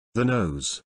The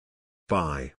Nose.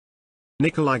 By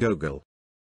Nikolai Gogol.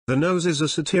 The Nose is a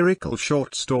satirical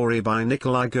short story by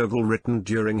Nikolai Gogol written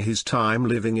during his time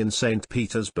living in St.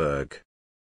 Petersburg.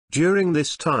 During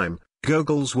this time,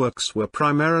 Gogol's works were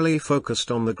primarily focused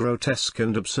on the grotesque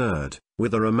and absurd,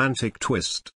 with a romantic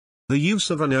twist. The use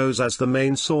of a nose as the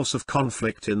main source of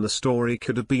conflict in the story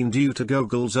could have been due to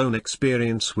Gogol's own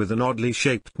experience with an oddly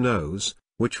shaped nose,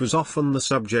 which was often the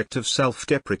subject of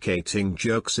self-deprecating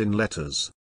jokes in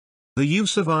letters. The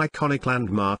use of iconic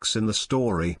landmarks in the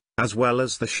story, as well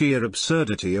as the sheer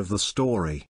absurdity of the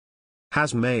story,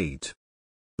 has made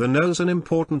The Nose an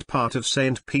important part of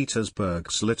St.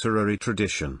 Petersburg's literary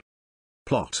tradition.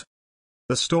 Plot.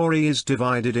 The story is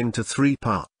divided into 3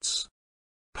 parts.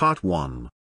 Part 1.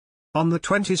 On the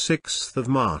 26th of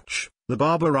March, the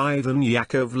barber Ivan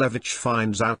Yakovlevich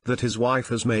finds out that his wife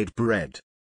has made bread.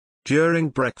 During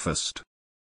breakfast,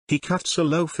 he cuts a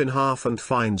loaf in half and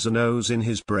finds a nose in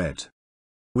his bread.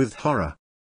 With horror,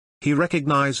 he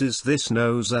recognizes this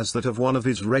nose as that of one of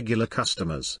his regular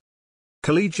customers,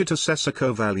 collegiate assessor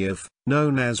Kovalyev,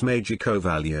 known as Major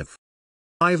Kovalyev.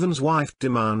 Ivan's wife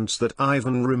demands that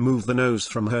Ivan remove the nose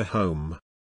from her home.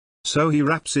 So he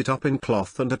wraps it up in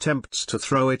cloth and attempts to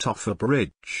throw it off a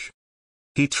bridge.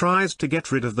 He tries to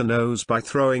get rid of the nose by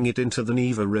throwing it into the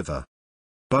Neva River.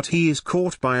 But he is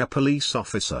caught by a police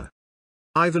officer.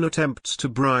 Ivan attempts to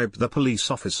bribe the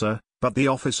police officer, but the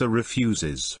officer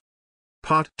refuses.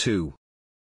 Part 2.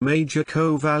 Major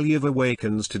Kovalyev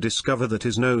awakens to discover that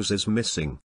his nose is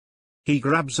missing. He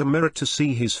grabs a mirror to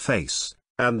see his face,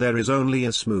 and there is only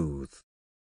a smooth,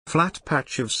 flat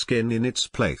patch of skin in its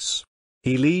place.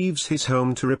 He leaves his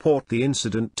home to report the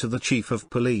incident to the chief of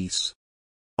police.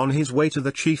 On his way to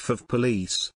the chief of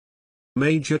police,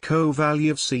 Major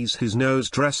Kovalyev sees his nose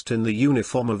dressed in the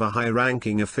uniform of a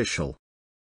high-ranking official.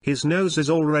 His nose is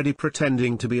already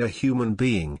pretending to be a human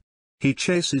being. He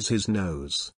chases his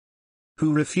nose,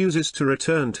 who refuses to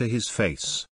return to his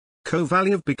face.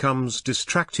 Kovalyev becomes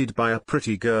distracted by a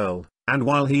pretty girl, and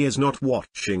while he is not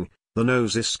watching, the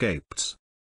nose escapes.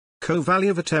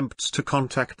 Kovalyev attempts to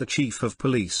contact the chief of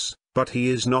police, but he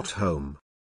is not home.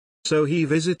 So he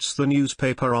visits the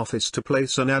newspaper office to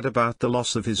place an ad about the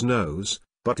loss of his nose,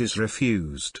 but is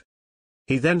refused.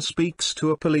 He then speaks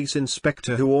to a police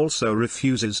inspector who also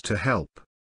refuses to help.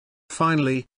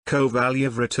 Finally,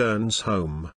 Kovalyev returns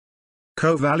home.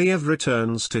 Kovalyev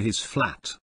returns to his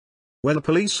flat, where the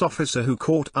police officer who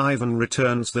caught Ivan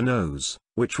returns the nose,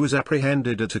 which was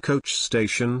apprehended at a coach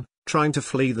station, trying to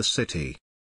flee the city.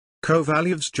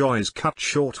 Kovalyev's joy is cut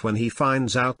short when he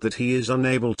finds out that he is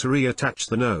unable to reattach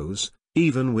the nose,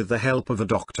 even with the help of a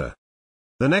doctor.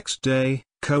 The next day,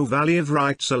 Kovalyev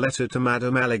writes a letter to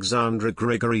Madame Alexandra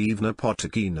Grigorievna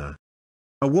Potokina,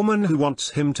 a woman who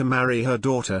wants him to marry her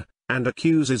daughter, and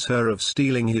accuses her of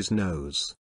stealing his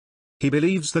nose. He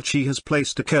believes that she has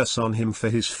placed a curse on him for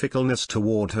his fickleness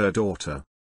toward her daughter.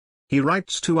 He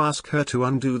writes to ask her to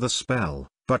undo the spell,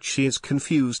 but she is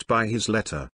confused by his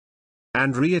letter,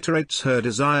 and reiterates her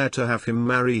desire to have him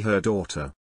marry her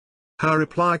daughter. Her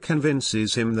reply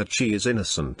convinces him that she is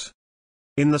innocent.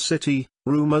 In the city,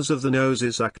 rumors of the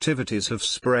nose's activities have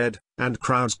spread, and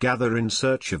crowds gather in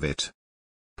search of it.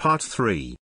 Part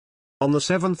 3. On the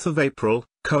 7th of April,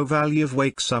 Kovalyev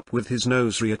wakes up with his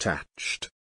nose reattached.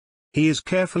 He is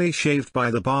carefully shaved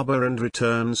by the barber and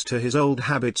returns to his old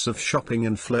habits of shopping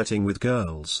and flirting with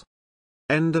girls.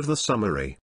 End of the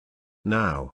summary.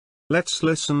 Now, let's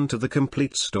listen to the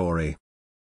complete story.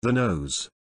 The Nose.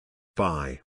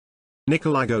 By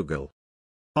Nikolai Gogol.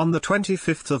 On the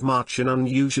 25th of March an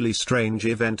unusually strange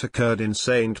event occurred in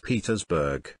St.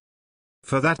 Petersburg.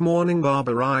 For that morning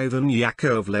barber Ivan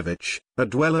Yakovlevich, a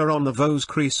dweller on the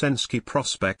Voskresensky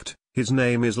Prospect, his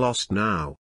name is lost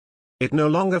now. It no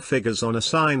longer figures on a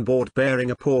signboard bearing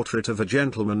a portrait of a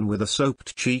gentleman with a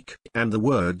soaped cheek, and the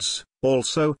words,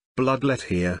 also, bloodlet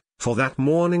here. For that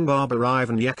morning barber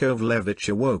Ivan Yakovlevich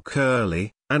awoke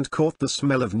early, and caught the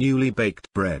smell of newly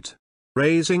baked bread.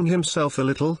 Raising himself a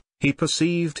little, he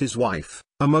perceived his wife,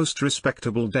 a most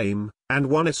respectable dame, and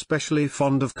one especially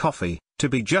fond of coffee, to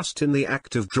be just in the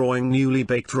act of drawing newly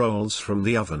baked rolls from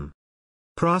the oven.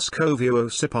 "Praskovya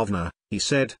Osipovna," he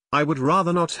said, "I would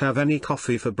rather not have any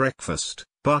coffee for breakfast,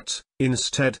 but,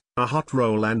 instead, a hot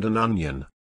roll and an onion."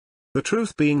 The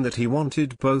truth being that he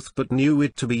wanted both but knew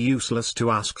it to be useless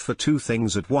to ask for 2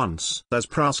 things at once, as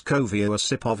Praskovya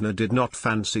Osipovna did not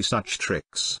fancy such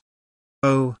tricks.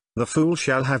 "Oh, the fool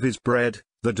shall have his bread,"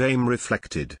 the dame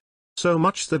reflected. "So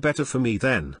much the better for me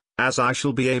then, as I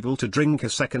shall be able to drink a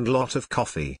second lot of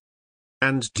coffee."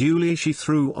 And duly she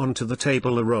threw onto the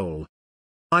table a roll.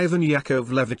 Ivan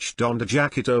Yakovlevich donned a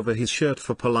jacket over his shirt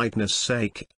for politeness'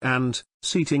 sake, and,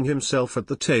 seating himself at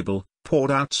the table,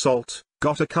 poured out salt,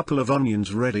 got a couple of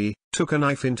onions ready, took a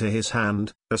knife into his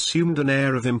hand, assumed an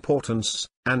air of importance,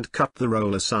 and cut the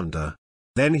roll asunder.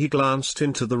 Then he glanced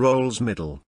into the roll's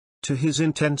middle. To his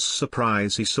intense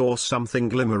surprise he saw something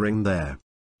glimmering there.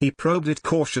 He probed it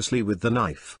cautiously with the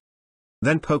knife.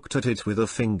 Then poked at it with a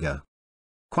finger.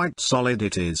 "Quite solid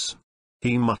it is,"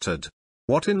 he muttered.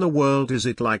 "What in the world is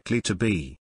it likely to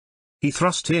be?" He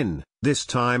thrust in, this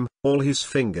time, all his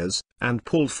fingers, and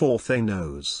pulled forth a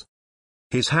nose.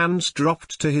 His hands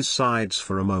dropped to his sides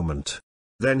for a moment.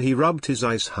 Then he rubbed his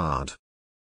eyes hard.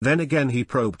 Then again he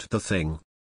probed the thing.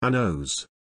 A nose.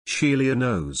 Surely a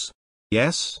nose.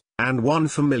 Yes, and one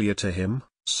familiar to him,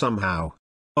 somehow.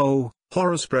 Oh,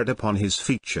 horror spread upon his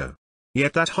feature.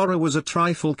 Yet that horror was a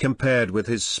trifle compared with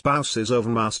his spouse's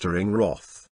overmastering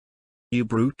wrath. "You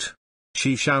brute!"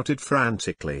 she shouted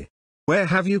frantically. "Where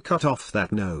have you cut off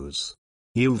that nose?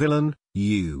 You villain,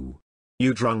 you!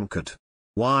 You drunkard!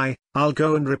 Why, I'll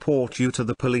go and report you to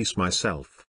the police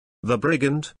myself. The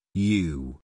brigand,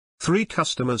 you! 3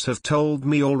 customers have told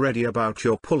me already about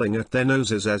your pulling at their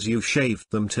noses as you shaved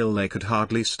them till they could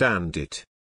hardly stand it."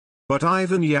 But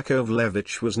Ivan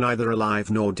Yakovlevich was neither alive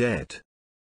nor dead.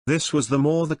 This was the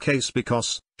more the case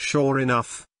because, sure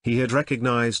enough, he had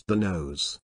recognized the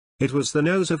nose. It was the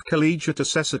nose of Kalicha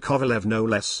Kovalev no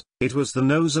less. It was the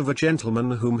nose of a gentleman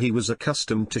whom he was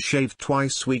accustomed to shave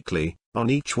twice weekly,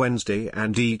 on each Wednesday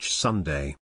and each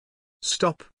Sunday.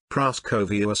 "Stop,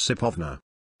 Praskovia Osipovna,"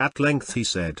 at length he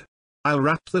said. "I'll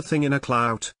wrap the thing in a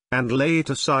clout, and lay it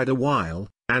aside a while,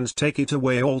 and take it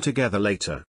away altogether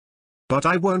later. But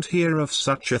I won't hear of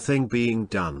such a thing being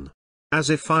done. As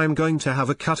if I'm going to have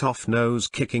a cut-off nose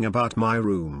kicking about my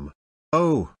room.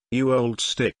 Oh, you old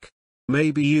stick.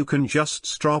 Maybe you can just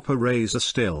strop a razor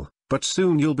still, but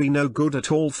soon you'll be no good at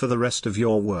all for the rest of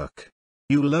your work.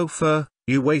 You loafer,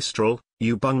 you wastrel,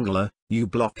 you bungler, you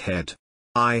blockhead.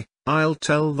 I'll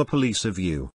tell the police of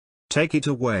you. Take it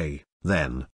away,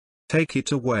 then. Take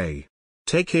it away.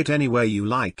 Take it any way you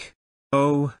like.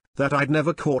 Oh, that I'd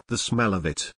never caught the smell of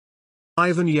it."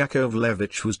 Ivan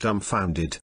Yakovlevich was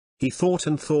dumbfounded. He thought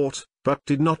and thought, but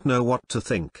did not know what to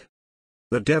think.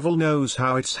 "The devil knows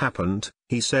how it's happened,"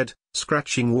 he said,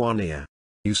 scratching one ear.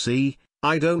 "You see,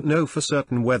 I don't know for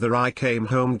certain whether I came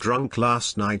home drunk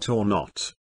last night or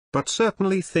not. But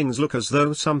certainly things look as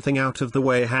though something out of the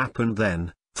way happened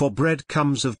then, for bread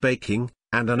comes of baking,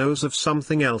 and a nose of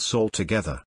something else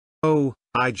altogether. Oh,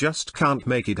 I just can't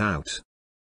make it out."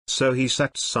 So he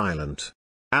sat silent.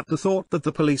 At the thought that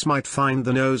the police might find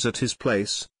the nose at his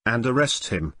place, and arrest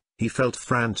him, he felt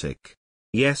frantic.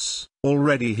 Yes,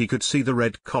 already he could see the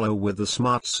red collar with the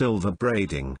smart silver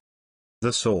braiding.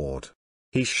 The sword.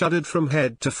 He shuddered from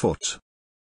head to foot.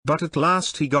 But at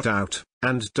last he got out,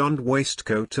 and donned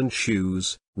waistcoat and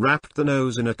shoes, wrapped the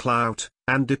nose in a clout,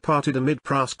 and departed amid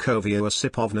Praskovia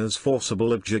Osipovna's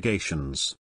forcible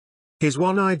objurgations. His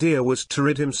one idea was to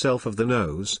rid himself of the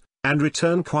nose, and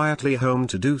return quietly home,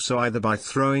 to do so either by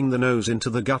throwing the nose into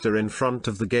the gutter in front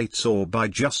of the gates or by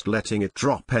just letting it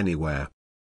drop anywhere.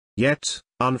 Yet,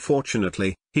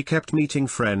 unfortunately, he kept meeting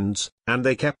friends, and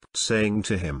they kept saying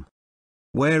to him,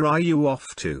 "Where are you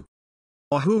off to?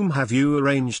 Or whom have you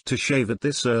arranged to shave at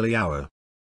this early hour?"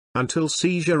 Until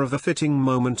seizure of a fitting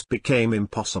moment became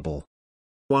impossible.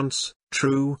 Once,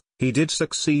 true, he did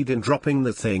succeed in dropping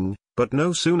the thing, but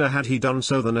no sooner had he done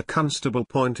so than a constable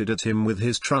pointed at him with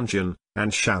his truncheon,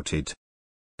 and shouted,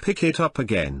 "Pick it up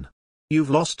again. You've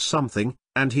lost something,"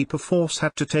 and he perforce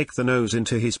had to take the nose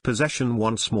into his possession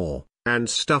once more, and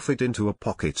stuff it into a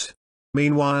pocket.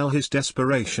 Meanwhile his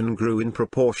desperation grew in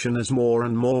proportion as more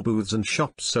and more booths and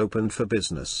shops opened for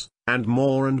business, and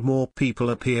more people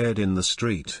appeared in the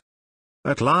street.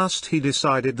 At last he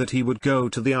decided that he would go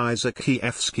to the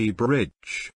Isakievsky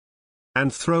Bridge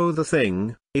and throw the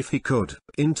thing, if he could,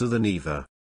 into the Neva.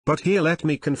 But here let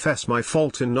me confess my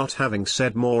fault in not having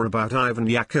said more about Ivan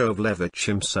Yakovlevich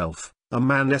himself, a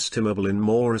man estimable in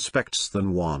more respects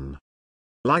than one.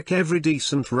 Like every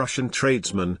decent Russian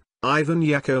tradesman, Ivan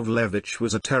Yakovlevich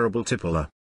was a terrible tippler.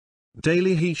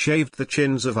 Daily he shaved the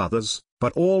chins of others,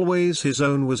 but always his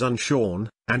own was unshorn,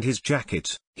 and his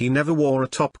jacket, he never wore a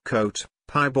top coat,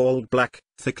 piebald black,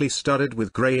 thickly studded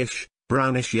with greyish,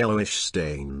 brownish yellowish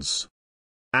stains,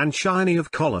 and shiny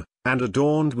of collar, and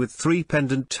adorned with 3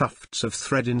 pendant tufts of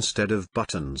thread instead of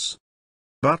buttons.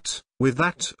 But, with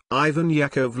that, Ivan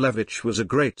Yakovlevich was a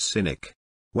great cynic.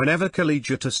 Whenever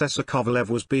Kalicha Kovalev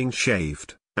was being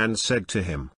shaved, and said to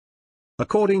him,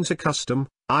 "According to custom,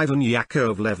 Ivan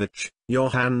Yakovlevich,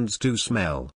 your hands do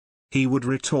smell," he would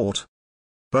retort,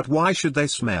 But why should they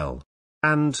smell?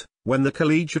 And, when the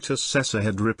collegiate assessor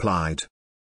had replied,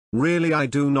 "Really I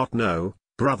do not know,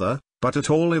 brother, but at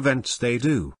all events they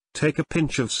do," take a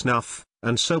pinch of snuff,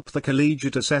 and soap the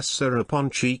collegiate assessor upon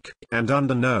cheek, and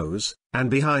under nose, and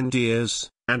behind ears,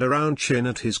 and around chin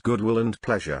at his goodwill and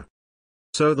pleasure.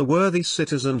 So the worthy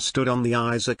citizen stood on the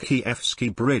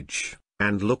Isakievsky Bridge,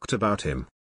 and looked about him.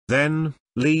 Then,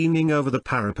 leaning over the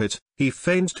parapet, he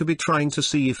feigned to be trying to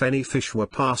see if any fish were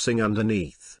passing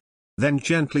underneath. Then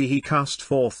gently he cast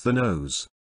forth the nose.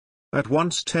 At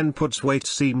once 10 puds weight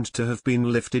seemed to have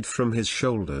been lifted from his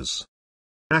shoulders.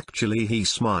 Actually he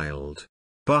smiled.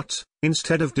 But,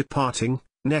 instead of departing,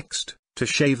 next, to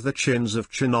shave the chins of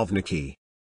chinovniki,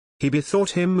 he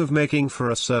bethought him of making for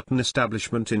a certain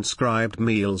establishment inscribed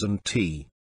meals and tea,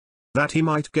 that he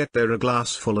might get there a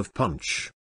glassful of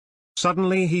punch.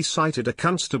 Suddenly he sighted a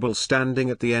constable standing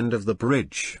at the end of the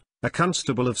bridge, a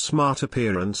constable of smart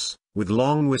appearance, with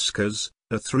long whiskers,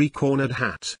 a 3-cornered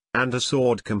hat, and a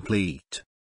sword complete.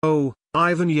 Oh,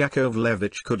 Ivan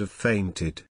Yakovlevich could have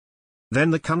fainted.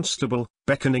 Then the constable,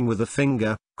 beckoning with a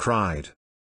finger, cried,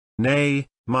 "Nay,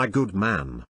 my good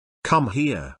man, come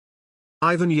here."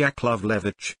 Ivan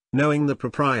Yakovlevich, knowing the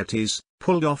proprieties,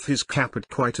 pulled off his cap at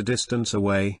quite a distance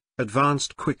away,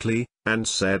 advanced quickly, and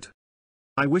said,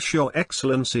 "I wish your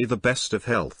excellency the best of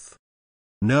health."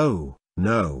 "No,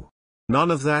 no. None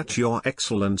of that, your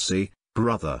excellency,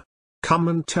 brother. Come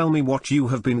and tell me what you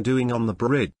have been doing on the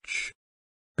bridge."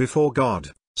 "Before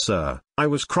God, sir, I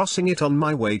was crossing it on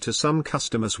my way to some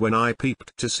customers when I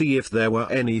peeped to see if there were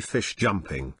any fish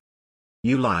jumping."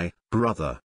 "You lie,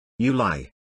 brother. You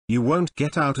lie. You won't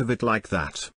get out of it like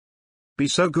that. Be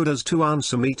so good as to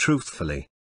answer me truthfully."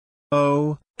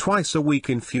 "Oh, twice a week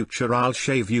in future I'll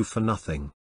shave you for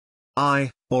nothing."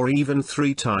 Or even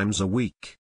 3 times a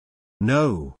week."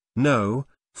 "No, no,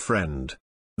 friend.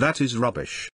 That is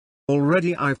rubbish.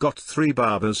 Already I've got 3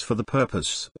 barbers for the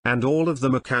purpose, and all of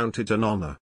them accounted an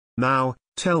honor. Now,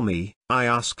 tell me, I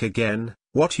ask again,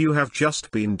 what you have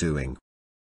just been doing."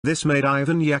 This made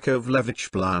Ivan Yakovlevich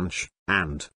blanch,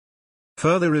 and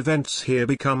further events here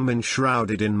become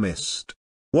enshrouded in mist.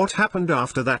 What happened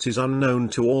after that is unknown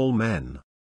to all men.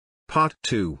 Part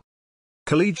 2.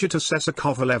 Collegiate Assessor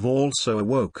Kovalev also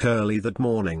awoke early that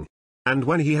morning, and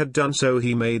when he had done so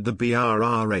he made the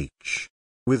brrh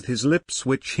with his lips,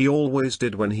 which he always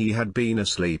did when he had been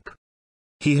asleep.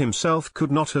 He himself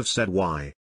could not have said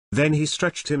why. Then he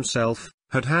stretched himself,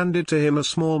 had handed to him a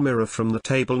small mirror from the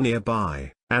table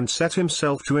nearby, and set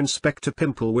himself to inspect a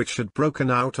pimple which had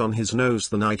broken out on his nose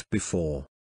the night before.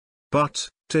 But,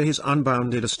 to his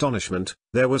unbounded astonishment,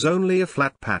 there was only a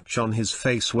flat patch on his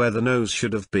face where the nose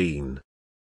should have been.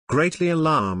 Greatly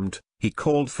alarmed, he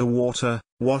called for water,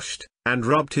 washed, and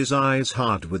rubbed his eyes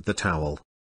hard with the towel.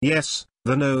 Yes,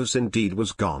 the nose indeed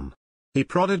was gone. He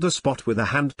prodded the spot with a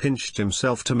hand, pinched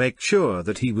himself to make sure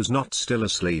that he was not still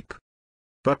asleep.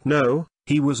 But no,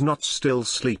 he was not still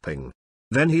sleeping.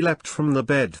 Then he leapt from the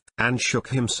bed, and shook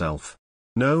himself.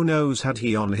 No nose had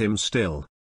he on him still.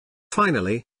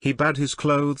 Finally, he bade his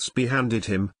clothes be handed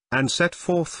him, and set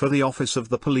forth for the office of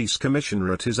the police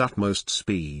commissioner at his utmost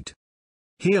speed.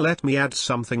 Here let me add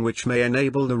something which may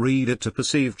enable the reader to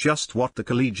perceive just what the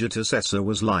collegiate assessor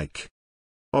was like.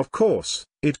 Of course,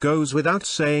 it goes without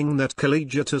saying that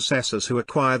collegiate assessors who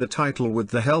acquire the title with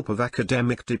the help of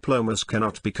academic diplomas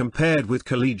cannot be compared with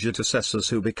collegiate assessors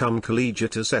who become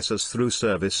collegiate assessors through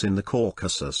service in the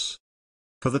Caucasus.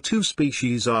 For the 2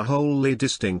 species are wholly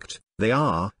distinct. They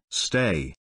are,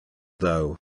 stay.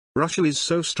 Though Russia is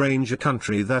so strange a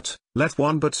country that, let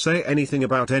one but say anything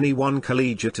about any one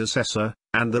collegiate assessor,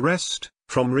 and the rest,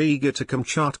 from Riga to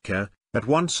Kamchatka, at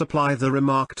once apply the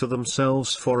remark to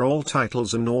themselves for all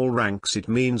titles and all ranks, it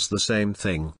means the same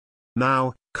thing.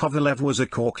 Now, Kovalev was a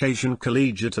Caucasian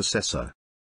collegiate assessor,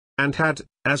 and had,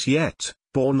 as yet,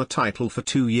 borne the title for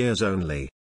 2 years only.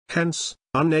 Hence,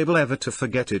 unable ever to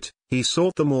forget it, he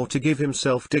sought the more to give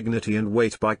himself dignity and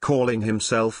weight by calling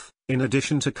himself, in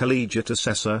addition to collegiate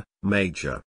assessor,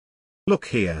 major. "Look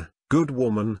here, good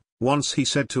woman," once he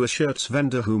said to a shirts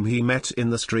vendor whom he met in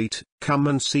the street, "come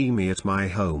and see me at my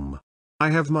home. I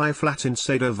have my flat in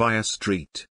Sadovaya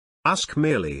Street. Ask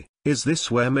merely, is this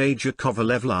where Major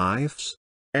Kovalev lives?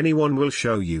 Anyone will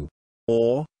show you."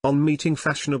 Or, on meeting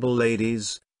fashionable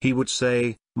ladies, he would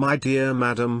say, "My dear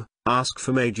madam, ask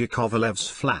for Major Kovalev's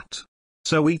flat."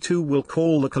 So we too will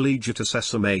call the collegiate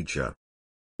assessor major.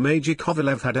 Major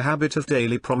Kovalev had a habit of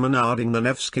daily promenading the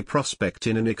Nevsky Prospect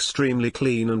in an extremely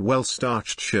clean and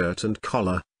well-starched shirt and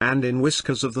collar, and in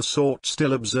whiskers of the sort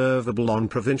still observable on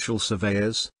provincial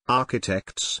surveyors,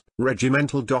 architects,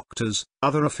 regimental doctors,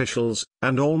 other officials,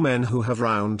 and all men who have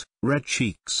round, red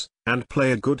cheeks, and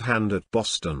play a good hand at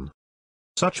Boston.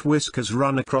 Such whiskers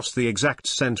run across the exact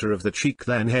center of the cheek,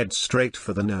 then head straight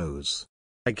for the nose.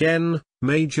 Again,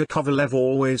 Major Kovalev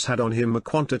always had on him a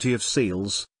quantity of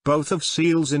seals, both of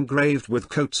seals engraved with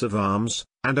coats of arms,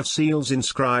 and of seals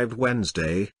inscribed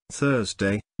Wednesday,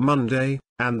 Thursday, Monday,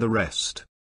 and the rest.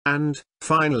 And,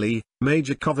 finally,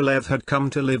 Major Kovalev had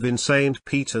come to live in St.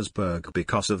 Petersburg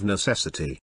because of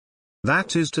necessity.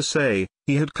 That is to say,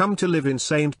 he had come to live in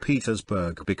St.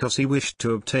 Petersburg because he wished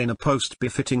to obtain a post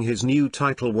befitting his new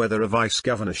title, whether a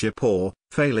vice-governorship or,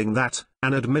 failing that,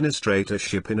 an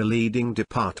administratorship in a leading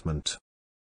department.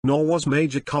 Nor was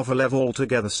Major Kovalev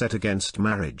altogether set against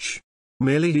marriage.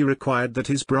 Merely he required that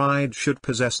his bride should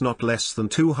possess not less than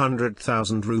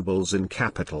 200,000 rubles in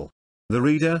capital. The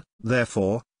reader,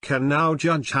 therefore, can now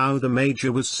judge how the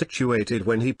Major was situated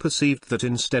when he perceived that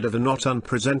instead of a not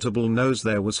unpresentable nose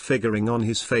there was figuring on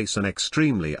his face an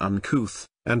extremely uncouth,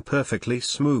 and perfectly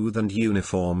smooth and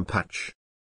uniform patch.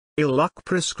 Ill luck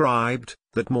prescribed,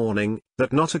 that morning,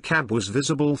 that not a cab was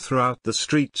visible throughout the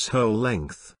street's whole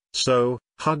length, so,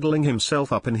 huddling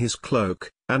himself up in his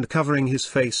cloak, and covering his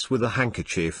face with a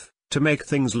handkerchief, to make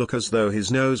things look as though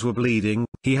his nose were bleeding,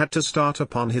 he had to start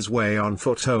upon his way on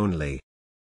foot only.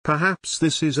 Perhaps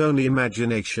this is only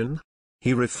imagination?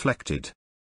 He reflected.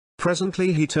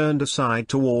 Presently he turned aside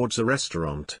towards a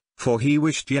restaurant, for he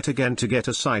wished yet again to get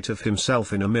a sight of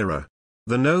himself in a mirror.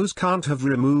 The nose can't have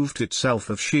removed itself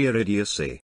of sheer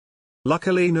idiocy.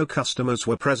 Luckily no customers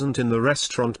were present in the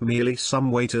restaurant, merely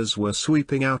some waiters were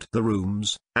sweeping out the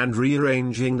rooms, and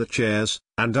rearranging the chairs,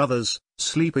 and others,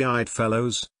 sleepy-eyed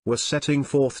fellows, were setting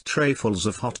forth trayfuls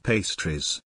of hot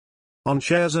pastries. On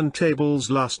chairs and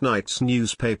tables last night's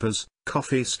newspapers,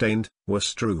 coffee-stained, were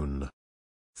strewn.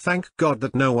 Thank God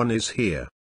that no one is here,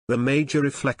 the Major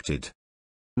reflected.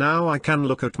 Now I can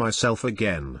look at myself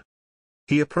again.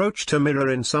 He approached a mirror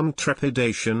in some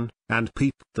trepidation, and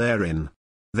peeped therein.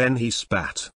 Then he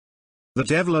spat. The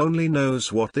devil only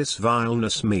knows what this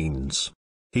vileness means.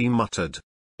 He muttered.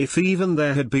 If even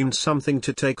there had been something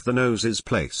to take the nose's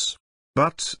place.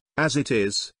 But, as it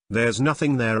is, there's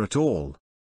nothing there at all.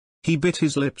 He bit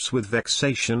his lips with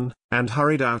vexation, and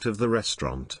hurried out of the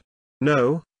restaurant.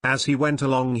 No, as he went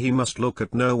along he must look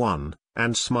at no one,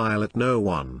 and smile at no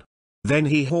one. Then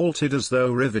he halted as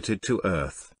though riveted to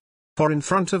earth. For in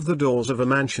front of the doors of a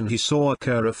mansion he saw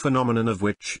occur a phenomenon of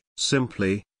which,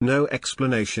 simply, no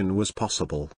explanation was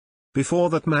possible. Before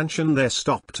that mansion there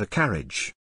stopped a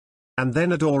carriage. And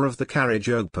then a door of the carriage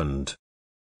opened.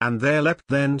 And there leapt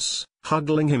thence,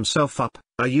 huddling himself up,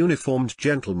 a uniformed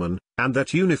gentleman, and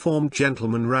that uniformed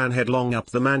gentleman ran headlong up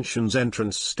the mansion's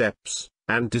entrance steps,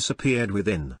 and disappeared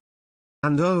within.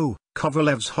 And oh,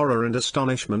 Kovalev's horror and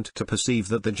astonishment to perceive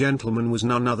that the gentleman was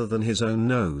none other than his own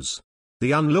nose.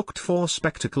 The unlooked-for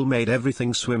spectacle made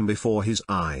everything swim before his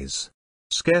eyes.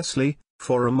 Scarcely,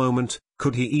 for a moment,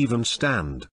 could he even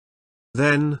stand.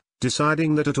 Then,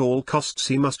 deciding that at all costs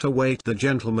he must await the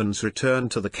gentleman's return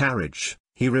to the carriage,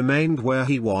 he remained where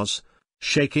he was,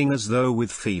 shaking as though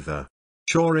with fever.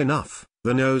 Sure enough,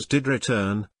 the nose did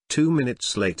return, 2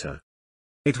 minutes later.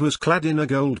 It was clad in a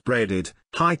gold-braided,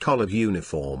 high-collared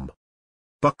uniform,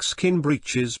 buckskin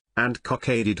breeches, and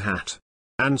cockaded hat.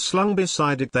 And slung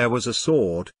beside it there was a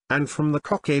sword, and from the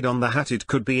cockade on the hat it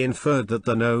could be inferred that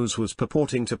the nose was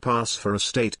purporting to pass for a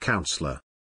state councillor.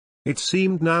 It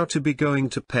seemed now to be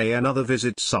going to pay another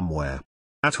visit somewhere.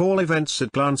 At all events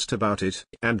it glanced about it,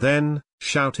 and then,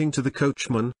 shouting to the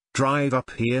coachman, "Drive up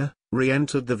here,"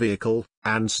 re-entered the vehicle,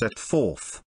 and set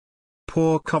forth.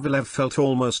 Poor Kovalev felt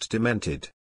almost demented.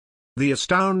 The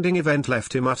astounding event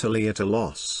left him utterly at a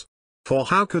loss. For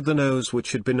how could the nose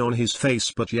which had been on his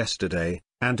face but yesterday,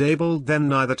 and able then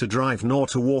neither to drive nor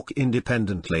to walk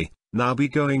independently, now be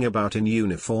going about in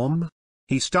uniform?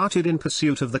 He started in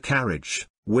pursuit of the carriage,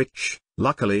 which,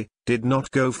 luckily, did not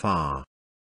go far,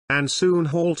 and soon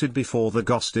halted before the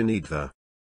Gostinidva,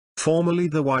 formerly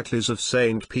the Whiteleys of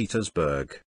St.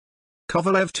 Petersburg.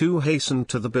 Kovalev too hastened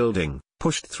to the building,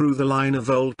 pushed through the line of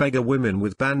old beggar women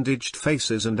with bandaged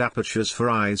faces and apertures for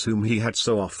eyes whom he had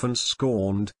so often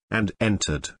scorned, and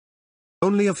entered.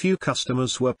 Only a few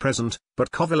customers were present,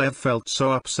 but Kovalev felt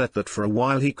so upset that for a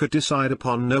while he could decide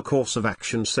upon no course of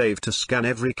action save to scan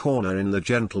every corner in the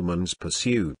gentleman's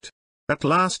pursuit. At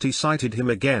last he sighted him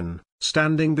again,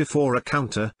 standing before a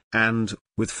counter, and,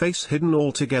 with face hidden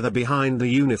altogether behind the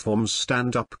uniform's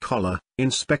stand-up collar,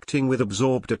 inspecting with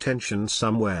absorbed attention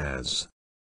some wares.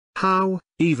 How,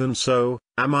 even so,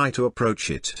 am I to approach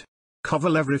it?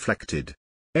 Kovalev reflected.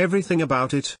 Everything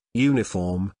about it,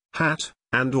 uniform, hat,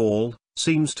 and all,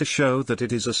 seems to show that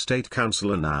it is a state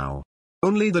councillor now.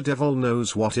 Only the devil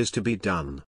knows what is to be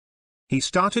done. He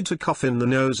started to cough in the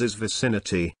nose's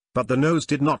vicinity, but the nose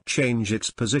did not change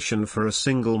its position for a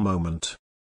single moment.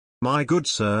 "My good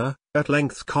sir," at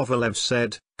length Kovalev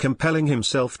said, compelling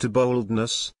himself to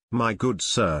boldness, "my good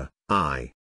sir,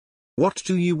 What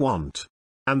do you want?"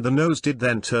 And the nose did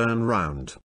then turn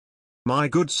round. "My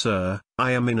good sir,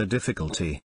 I am in a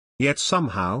difficulty. Yet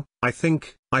somehow, I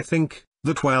think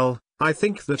that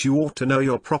you ought to know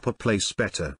your proper place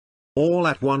better. All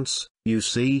at once, you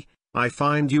see, I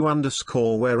find you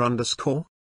 _where_.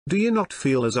 Do you not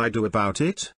feel as I do about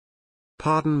it?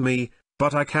 Pardon me,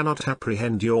 but I cannot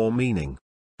apprehend your meaning.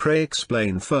 Pray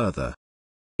explain further."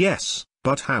 "Yes,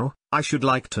 but how, I should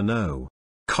like to know."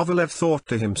 Kovalev thought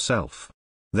to himself.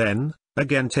 Then,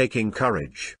 again taking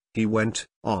courage, he went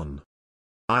on.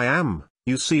 "I am,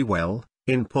 you see well,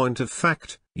 in point of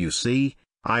fact, you see,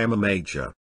 I am a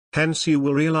major. Hence you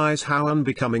will realize how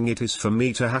unbecoming it is for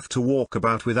me to have to walk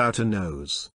about without a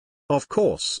nose. Of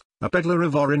course, a peddler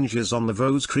of oranges on the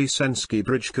Voskresensky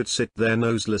Bridge could sit there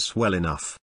noseless well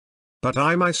enough. But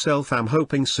I myself am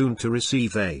hoping soon to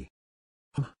receive a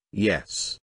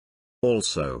yes.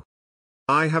 Also,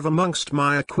 I have amongst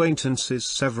my acquaintances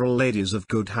several ladies of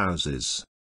good houses.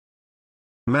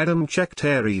 Madame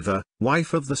Chektereva,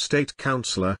 wife of the state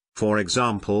councillor, for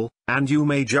example, and you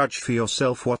may judge for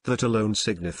yourself what that alone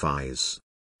signifies."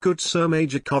 Good Sir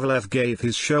Major Kovalev gave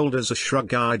his shoulders a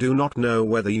shrug. "I do not know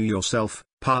whether you yourself,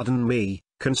 pardon me,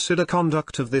 consider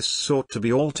conduct of this sort to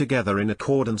be altogether in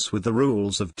accordance with the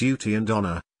rules of duty and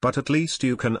honor, but at least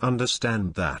you can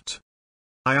understand that."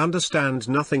 "I understand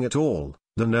nothing at all,"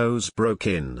 the nose broke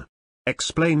in.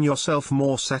 "Explain yourself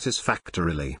more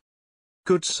satisfactorily."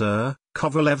 "Good sir,"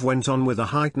 Kovalev went on with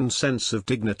a heightened sense of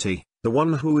dignity, "the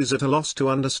one who is at a loss to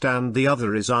understand the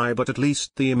other is I, but at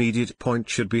least the immediate point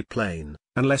should be plain,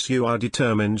 unless you are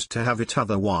determined to have it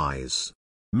otherwise.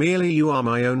 Merely you are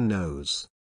my own nose."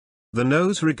 The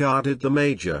nose regarded the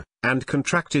major, and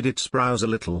contracted its brows a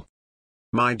little.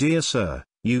 "My dear sir,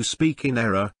 you speak in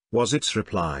error," was its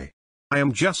reply. "I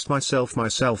am just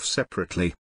myself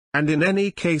separately. And in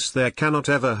any case there cannot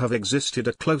ever have existed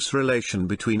a close relation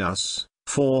between us,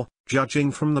 for,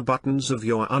 judging from the buttons of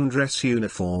your undress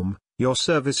uniform, your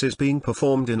service is being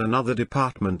performed in another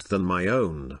department than my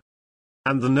own."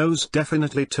 And the nose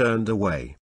definitely turned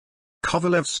away.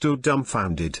 Kovalev stood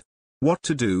dumbfounded. What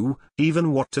to do,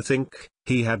 even what to think,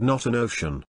 he had not a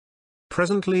notion.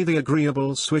 Presently the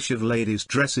agreeable swish of ladies'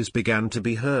 dresses began to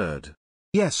be heard.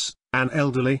 Yes, an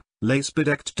elderly,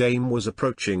 lace-bedecked dame was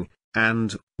approaching,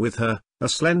 and, with her, a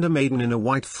slender maiden in a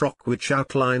white frock which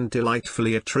outlined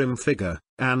delightfully a trim figure,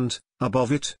 and,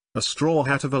 above it, a straw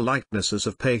hat of a lightness as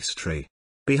of pastry.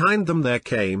 Behind them there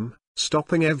came,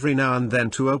 stopping every now and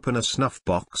then to open a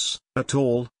snuff-box, a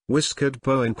tall, whiskered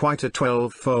beau in quite a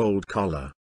 12-fold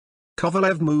collar.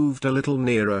 Kovalev moved a little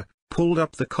nearer, pulled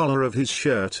up the collar of his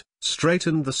shirt,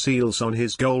 straightened the seals on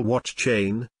his gold watch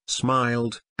chain,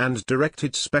 smiled, and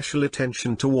directed special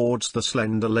attention towards the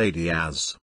slender lady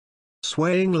as,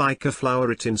 swaying like a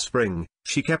floweret in spring,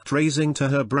 she kept raising to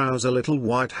her brows a little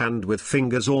white hand with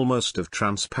fingers almost of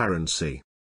transparency.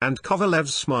 And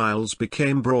Kovalev's smiles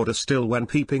became broader still when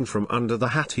peeping from under the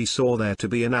hat he saw there to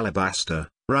be an alabaster,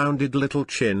 rounded little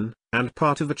chin, and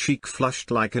part of a cheek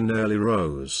flushed like an early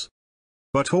rose.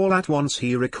 But all at once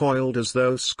he recoiled as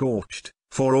though scorched,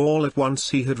 for all at once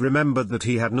he had remembered that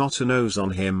he had not a nose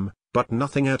on him, but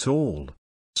nothing at all.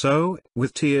 So,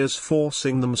 with tears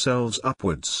forcing themselves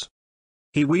upwards,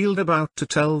 he wheeled about to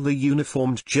tell the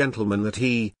uniformed gentleman that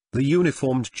he, the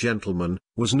uniformed gentleman,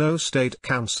 was no state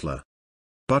councillor,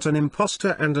 but an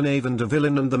impostor and a knave and a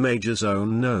villain and the major's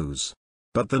own nose.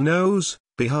 But the nose,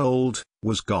 behold,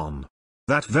 was gone.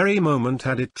 That very moment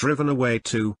had it driven away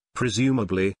to,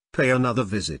 presumably, pay another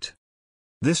visit.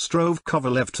 This drove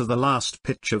Kovalev to the last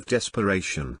pitch of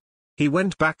desperation. He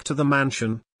went back to the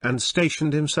mansion, and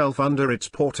stationed himself under its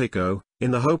portico,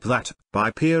 in the hope that, by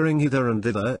peering hither and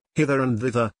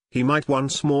thither, he might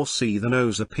once more see the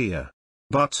nose appear.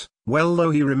 But, well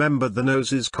though he remembered the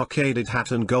nose's cockaded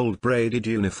hat and gold-braided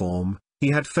uniform, he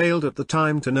had failed at the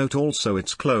time to note also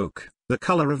its cloak, the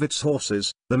color of its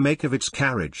horses, the make of its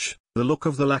carriage, the look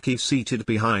of the lackey seated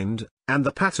behind, and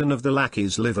the pattern of the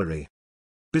lackey's livery.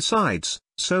 Besides,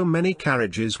 so many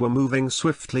carriages were moving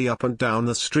swiftly up and down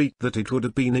the street that it would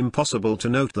have been impossible to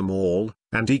note them all,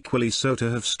 and equally so to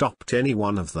have stopped any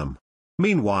one of them.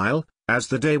 Meanwhile, as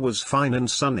the day was fine and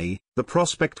sunny, the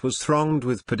prospect was thronged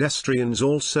with pedestrians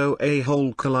also. A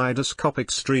whole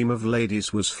kaleidoscopic stream of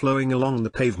ladies was flowing along the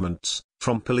pavements,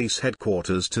 from police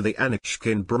headquarters to the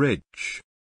Anichkin Bridge.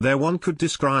 There one could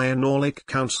descry an Orlik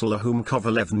councillor whom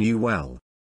Kovalev knew well.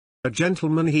 A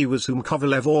gentleman he was whom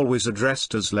Kovalev always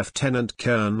addressed as Lieutenant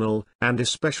Colonel, and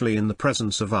especially in the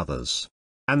presence of others.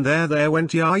 And there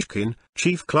went Yashkin,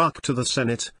 chief clerk to the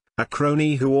Senate, a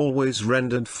crony who always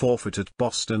rendered forfeit at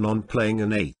Boston on playing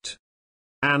an 8.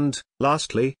 And,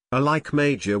 lastly, a like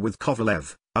major with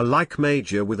Kovalev, a like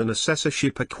major with an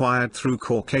assessorship acquired through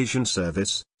Caucasian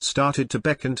service, started to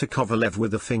beckon to Kovalev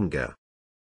with a finger.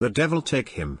 "The devil take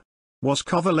him," was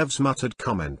Kovalev's muttered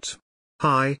comment.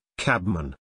 "Hi,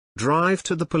 cabman. Drive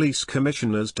to the police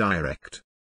commissioner's direct."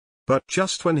 But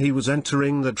just when he was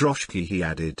entering the droshky he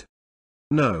added,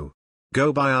 "No.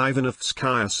 Go by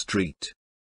Ivanovskaya Street."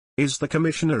 "Is the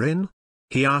commissioner in?"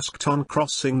 he asked on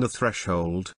crossing the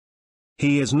threshold.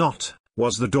 "He is not,"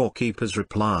 was the doorkeeper's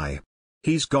reply.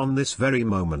 "He's gone this very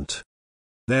moment."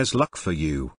 "There's luck for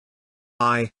you."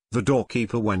 The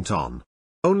doorkeeper went on.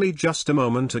 "Only just a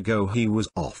moment ago he was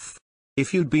off.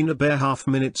 If you'd been a bare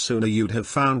half-minute sooner you'd have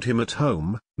found him at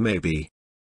home, maybe."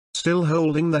 Still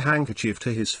holding the handkerchief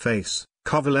to his face,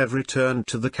 Kovalev returned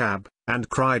to the cab, and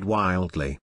cried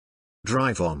wildly,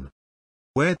 "Drive on."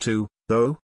 "Where to,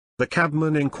 though?" the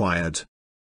cabman inquired.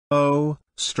 "Oh,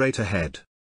 straight ahead."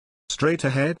 "Straight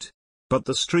ahead? But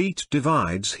the street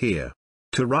divides here.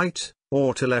 To right,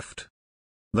 or to left?"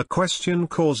 The question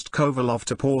caused Kovalov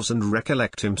to pause and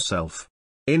recollect himself.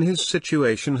 In his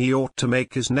situation he ought to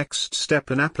make his next step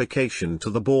an application to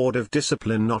the Board of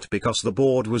Discipline, not because the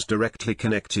board was directly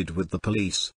connected with the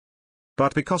police,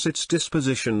 but because its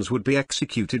dispositions would be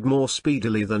executed more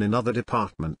speedily than in other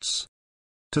departments.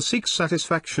 To seek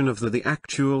satisfaction of the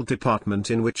actual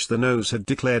department in which the Nose had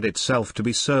declared itself to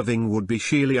be serving would be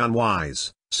sheerly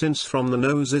unwise, since from the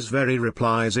Nose's very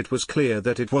replies it was clear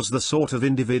that it was the sort of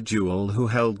individual who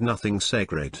held nothing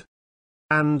sacred.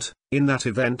 And, in that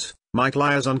event, might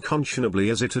lie as unconscionably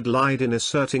as it had lied in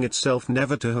asserting itself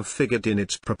never to have figured in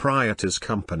its proprietor's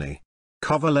company.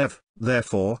 Kovalev,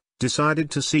 therefore,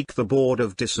 decided to seek the Board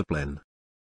of Discipline.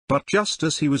 But just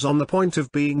as he was on the point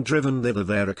of being driven thither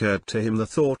there occurred to him the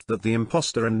thought that the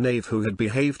impostor and knave who had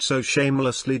behaved so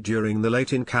shamelessly during the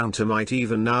late encounter might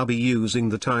even now be using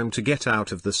the time to get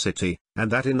out of the city,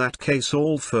 and that in that case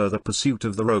all further pursuit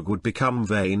of the rogue would become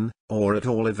vain, or at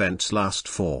all events last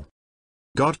for,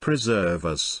 God preserve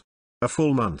us, a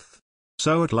full month.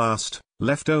 So at last,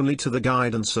 left only to the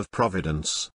guidance of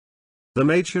Providence, the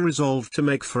major resolved to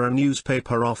make for a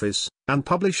newspaper office, and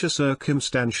publish a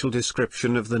circumstantial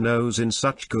description of the Nose in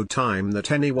such good time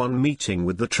that anyone meeting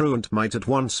with the truant might at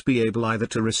once be able either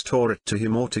to restore it to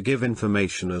him or to give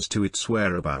information as to its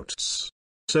whereabouts.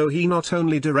 So he not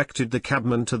only directed the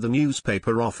cabman to the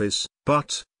newspaper office,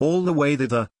 but, all the way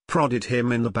thither, prodded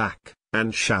him in the back,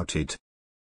 and shouted,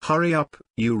 "Hurry up,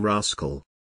 you rascal!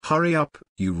 Hurry up,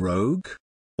 you rogue!"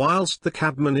 Whilst the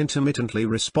cabman intermittently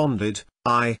responded,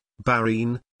 "Aye,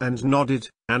 Barine," and nodded,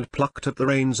 and plucked at the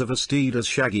reins of a steed as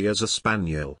shaggy as a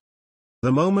spaniel.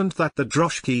 The moment that the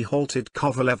droshky halted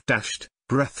Kovalev dashed,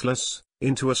 breathless,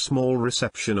 into a small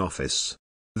reception office.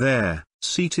 There,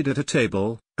 seated at a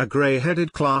table, a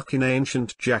grey-headed clerk in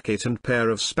ancient jacket and pair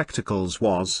of spectacles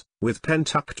was, with pen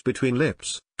tucked between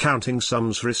lips, counting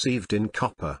sums received in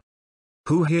copper.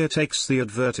 "Who here takes the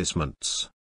advertisements?"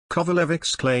 Kovalev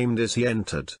exclaimed as he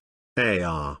entered.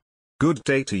 Good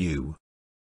day to you."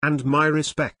 "And my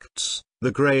respects,"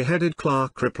 the grey-headed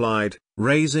clerk replied,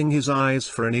 raising his eyes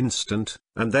for an instant,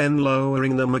 and then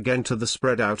lowering them again to the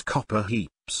spread-out copper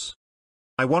heaps.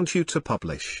 "I want you to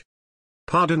publish."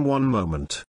 "Pardon one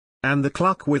moment." And the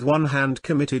clerk with one hand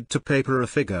committed to paper a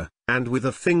figure, and with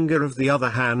a finger of the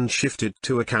other hand shifted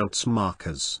to accounts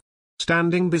markers.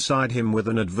 Standing beside him with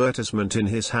an advertisement in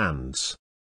his hands,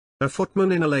 a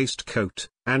footman in a laced coat,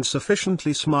 and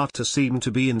sufficiently smart to seem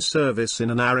to be in service in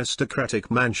an aristocratic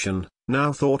mansion,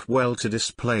 now thought well to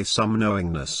display some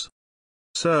knowingness.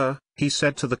 "Sir," he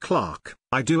said to the clerk,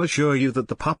 "I do assure you that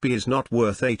the puppy is not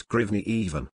worth 8 grivny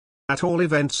even. At all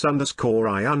events I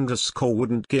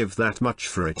wouldn't give that much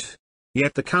for it.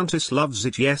 Yet the Countess loves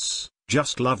it, yes,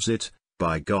 just loves it,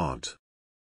 by God.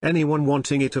 Anyone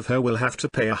wanting it of her will have to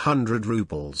pay 100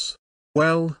 rubles.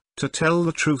 Well, to tell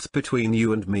the truth between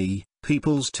you and me,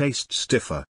 people's tastes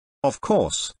differ. Of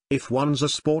course, if one's a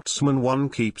sportsman one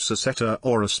keeps a setter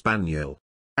or a spaniel.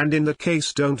 And in that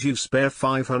case don't you spare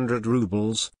 500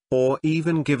 rubles, or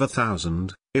even give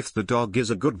 1,000, if the dog is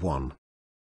a good one.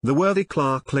 The worthy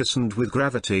clerk listened with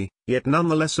gravity, yet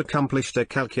nonetheless accomplished a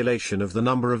calculation of the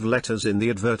number of letters in the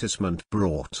advertisement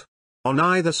brought. On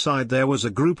either side there was a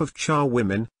group of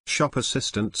charwomen, shop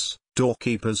assistants,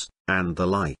 doorkeepers, and the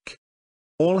like.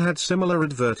 All had similar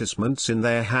advertisements in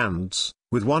their hands,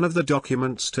 with one of the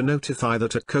documents to notify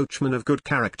that a coachman of good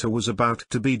character was about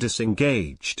to be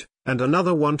disengaged, and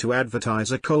another one to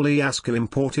advertise a Koliaska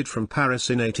imported from Paris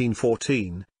in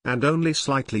 1814, and only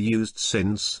slightly used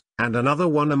since, and another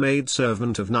one a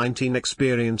maid-servant of 19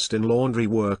 experienced in laundry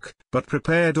work, but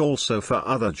prepared also for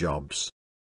other jobs.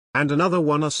 And another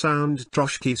one a sound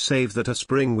droshky save that a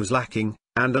spring was lacking,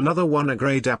 and another one a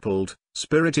grey-dappled,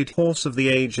 spirited horse of the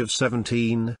age of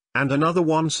 17, and another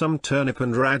one some turnip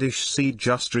and radish seed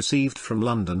just received from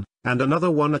London, and another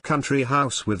one a country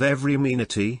house with every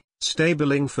amenity,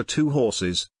 stabling for 2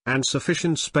 horses, and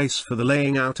sufficient space for the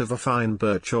laying out of a fine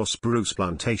birch or spruce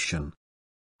plantation.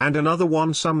 And another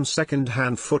one some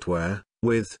second-hand footwear,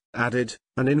 with, added,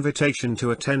 an invitation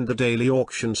to attend the daily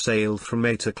auction sale from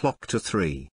 8 o'clock to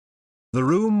 3. The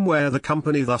room where the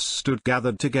company thus stood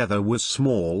gathered together was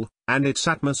small, and its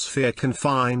atmosphere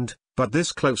confined, but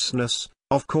this closeness,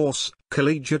 of course,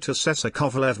 collegiate assessor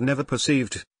Kovalev never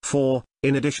perceived, for,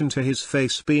 in addition to his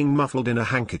face being muffled in a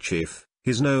handkerchief,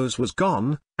 his nose was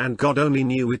gone, and God only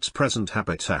knew its present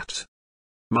habitat.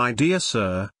 "My dear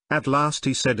sir," at last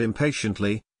he said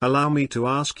impatiently, "allow me to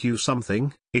ask you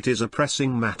something, it is a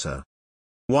pressing matter."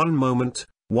 One moment.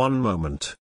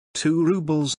 2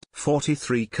 rubles,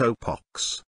 43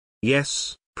 kopecks.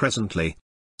 Yes, presently.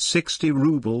 60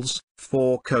 rubles,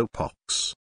 4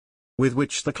 kopecks. With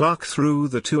which the clerk threw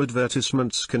the 2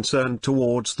 advertisements concerned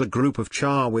towards the group of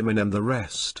charwomen and the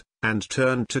rest, and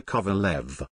turned to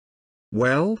Kovalev.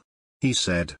 "Well?" he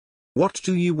said. "What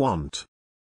do you want?"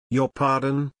 "Your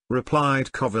pardon,"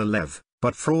 replied Kovalev,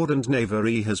 "but fraud and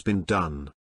knavery has been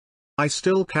done. I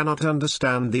still cannot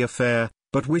understand the affair,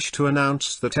 but wish to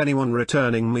announce that anyone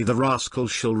returning me the rascal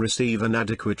shall receive an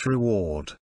adequate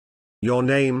reward." "Your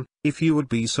name, if you would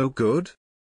be so good?"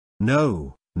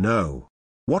 "No.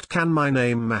 What can my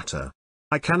name matter?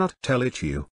 I cannot tell it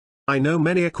you. I know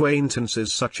many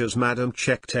acquaintances such as Madame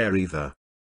Chektereva,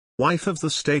 wife of the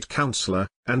state councillor,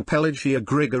 and Pelagia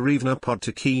Grigorievna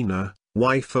Podtakina,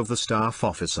 wife of the staff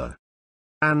officer.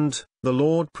 And, the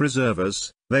Lord preserve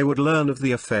us, they would learn of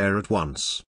the affair at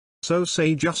once. So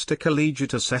say just a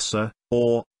collegiate assessor,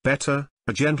 or, better,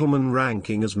 a gentleman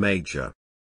ranking as major.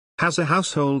 Has a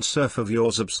household serf of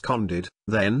yours absconded,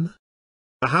 then?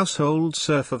 A household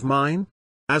serf of mine?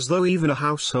 As though even a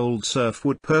household serf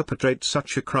would perpetrate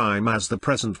such a crime as the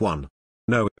present one.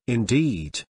 No,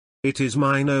 indeed. It is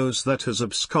my nose that has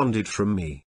absconded from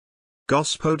me.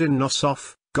 Gospodin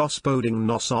Nosov?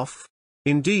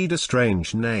 Indeed a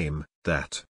strange name,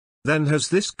 that. Then has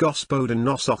this Gospodin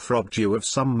Nosov robbed you of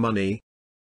some money?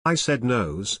 I said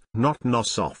nose, not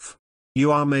Nosov.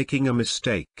 You are making a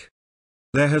mistake.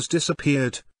 There has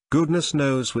disappeared, goodness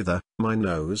knows whither, my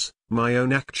nose, my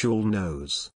own actual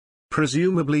nose.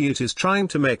 Presumably it is trying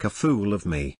to make a fool of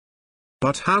me.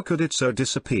 But how could it so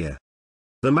disappear?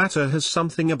 The matter has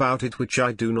something about it which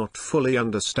I do not fully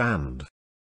understand.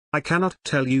 I cannot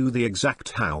tell you the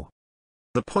exact how.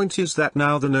 The point is that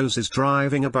now the nose is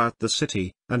driving about the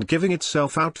city, and giving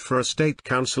itself out for a state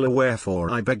councillor,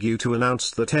 wherefore I beg you to announce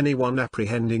that anyone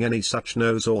apprehending any such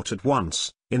nose ought at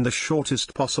once, in the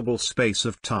shortest possible space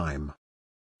of time,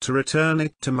 to return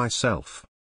it to myself.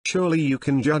 Surely you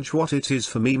can judge what it is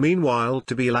for me meanwhile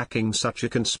to be lacking such a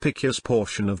conspicuous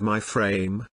portion of my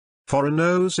frame. For a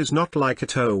nose is not like a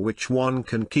toe which one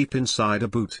can keep inside a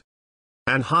boot,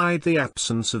 and hide the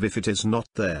absence of if it is not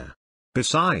there.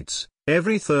 Besides,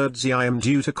 every Thursday I am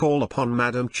due to call upon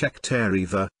Madame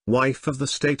Chektereva, wife of the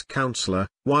state councillor,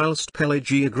 whilst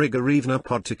Pelagia Grigorievna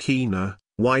Podtakina,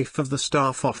 wife of the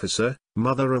staff officer,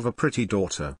 mother of a pretty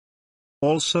daughter,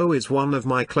 also is one of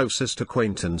my closest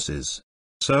acquaintances.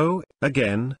 So,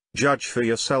 again, judge for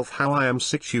yourself how I am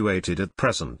situated at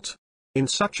present. In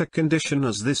such a condition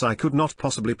as this I could not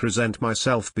possibly present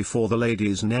myself before the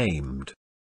ladies named.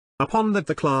 Upon that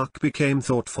the clerk became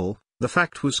thoughtful. The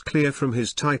fact was clear from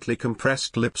his tightly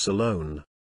compressed lips alone.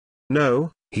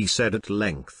 No, he said at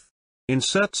length.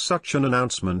 Insert such an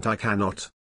announcement I cannot.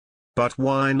 But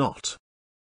why not?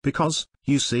 Because,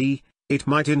 you see, it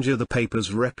might injure the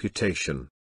paper's reputation.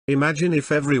 Imagine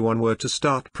if everyone were to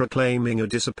start proclaiming a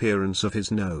disappearance of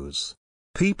his nose.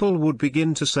 People would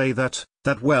begin to say that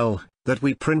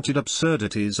we printed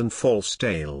absurdities and false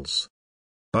tales.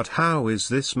 But how is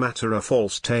this matter a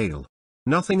false tale?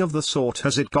 Nothing of the sort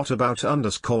has it got about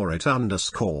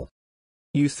 _it_.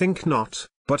 You think not,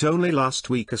 but only last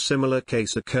week a similar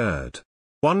case occurred.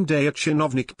 One day a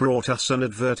chinovnik brought us an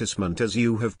advertisement as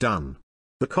you have done.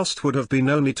 The cost would have been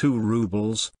only 2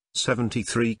 rubles,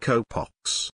 73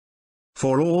 kopecks.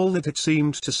 For all that it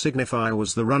seemed to signify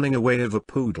was the running away of a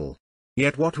poodle.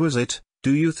 Yet what was it,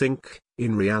 do you think,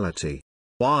 in reality?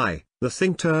 Why, the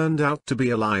thing turned out to be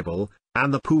a libel,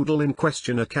 and the poodle in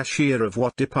question a cashier of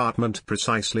what department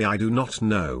precisely I do not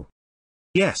know.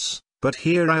 Yes, but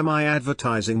here am I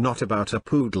advertising not about a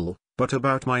poodle, but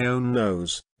about my own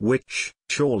nose, which,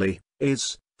 surely,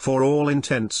 is, for all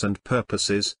intents and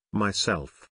purposes,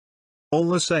 myself. All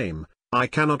the same, I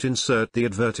cannot insert the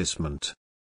advertisement.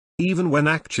 Even when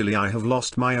actually I have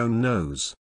lost my own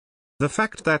nose. The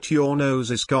fact that your nose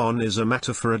is gone is a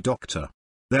matter for a doctor.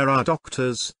 There are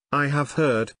doctors, I have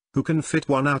heard, who can fit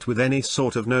one out with any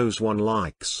sort of nose one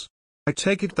likes. I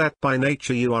take it that by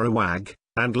nature you are a wag,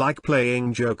 and like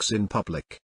playing jokes in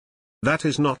public. That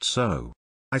is not so.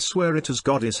 I swear it as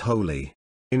God is holy.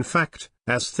 In fact,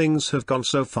 as things have gone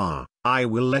so far, I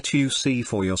will let you see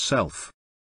for yourself.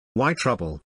 Why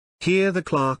trouble? Here the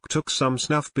clerk took some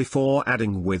snuff before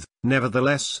adding with,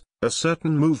 nevertheless, a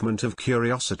certain movement of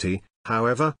curiosity,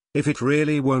 however, if it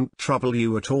really won't trouble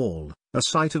you at all, a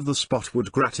sight of the spot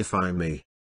would gratify me.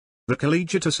 The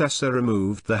collegiate assessor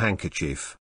removed the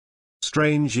handkerchief.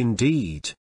 Strange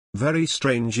indeed. Very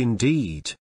strange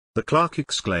indeed, the clerk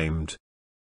exclaimed.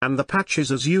 And the patch is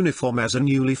as uniform as a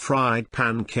newly fried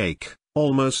pancake,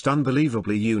 almost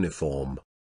unbelievably uniform.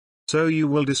 So you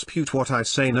will dispute what I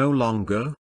say no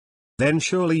longer? Then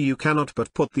surely you cannot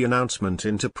but put the announcement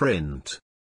into print.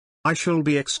 I shall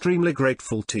be extremely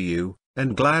grateful to you,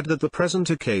 and glad that the present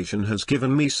occasion has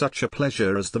given me such a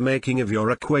pleasure as the making of your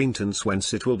acquaintance,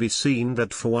 whence it will be seen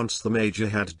that for once the Major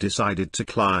had decided to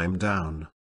climb down.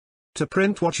 To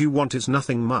print what you want is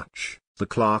nothing much, the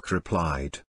clerk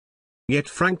replied. Yet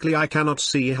frankly I cannot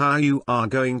see how you are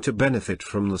going to benefit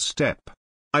from the step.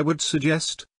 I would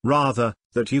suggest, rather,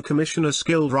 that you commission a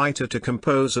skilled writer to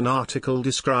compose an article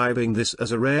describing this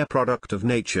as a rare product of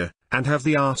nature, and have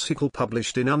the article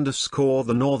published in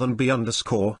 _the Northern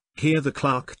B_. Here the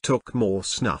clerk took more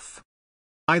snuff.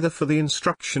 Either for the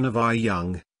instruction of our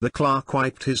young, the clerk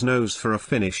wiped his nose for a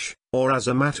finish, or as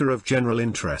a matter of general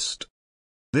interest.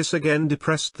 This again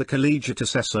depressed the collegiate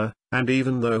assessor, and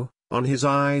even though, on his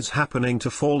eyes happening to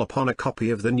fall upon a copy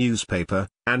of the newspaper,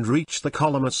 and reach the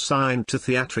column assigned to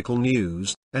theatrical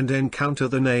news, and encounter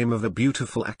the name of a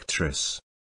beautiful actress,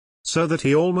 so that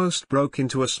he almost broke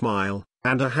into a smile,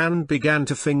 and a hand began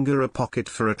to finger a pocket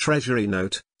for a treasury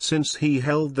note, since he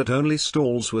held that only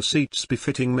stalls were seats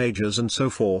befitting majors and so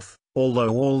forth. Although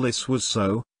all this was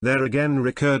so, there again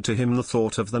recurred to him the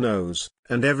thought of the nose,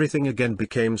 and everything again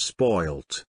became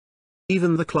spoilt.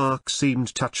 Even the clerk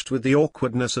seemed touched with the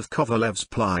awkwardness of Kovalev's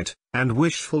plight, and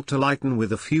wishful to lighten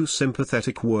with a few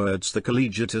sympathetic words the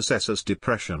collegiate assessor's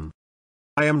depression.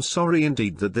 I am sorry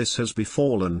indeed that this has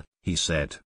befallen, he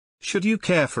said. Should you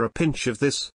care for a pinch of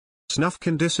this? Snuff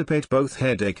can dissipate both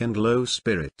headache and low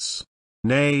spirits.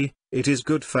 Nay, it is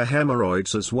good for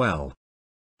hemorrhoids as well.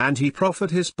 And he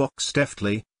proffered his box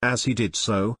deftly, as he did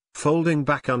so, folding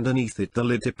back underneath it the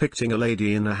lid depicting a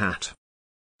lady in a hat.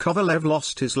 Kovalev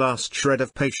lost his last shred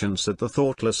of patience at the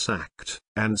thoughtless act,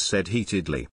 and said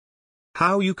heatedly,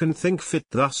 "How you can think fit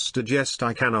thus to jest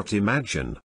I cannot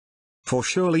imagine. For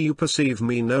surely you perceive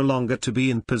me no longer to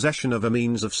be in possession of a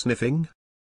means of sniffing?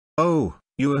 Oh,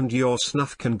 you and your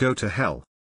snuff can go to hell.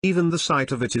 Even the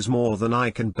sight of it is more than I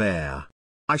can bear.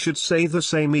 I should say the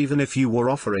same even if you were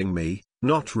offering me,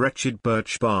 not wretched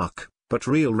birch bark, but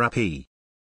real rappee."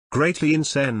 Greatly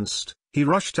incensed, he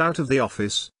rushed out of the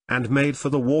office, and made for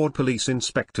the ward police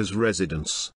inspector's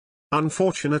residence.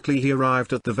 Unfortunately he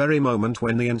arrived at the very moment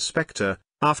when the inspector,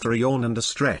 after a yawn and a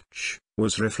stretch,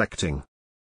 was reflecting.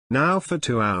 Now for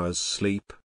 2 hours'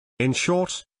 sleep. In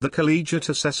short, the collegiate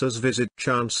assessor's visit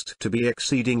chanced to be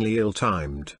exceedingly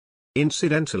ill-timed.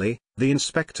 Incidentally, the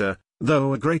inspector,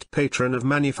 though a great patron of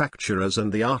manufacturers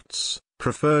and the arts,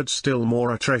 preferred still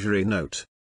more a treasury note.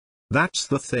 "That's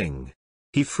the thing,"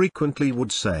 he frequently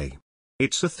would say.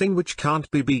 "It's a thing which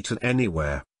can't be beaten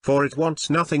anywhere, for it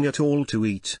wants nothing at all to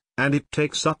eat, and it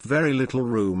takes up very little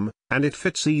room, and it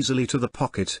fits easily to the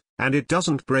pocket, and it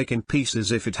doesn't break in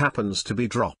pieces if it happens to be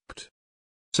dropped."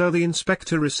 So the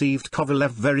inspector received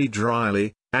Kovalev very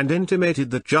dryly, and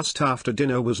intimated that just after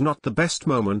dinner was not the best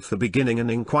moment for beginning an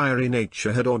inquiry.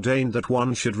 Nature had ordained that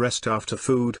one should rest after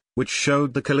food, which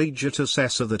showed the collegiate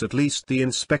assessor that at least the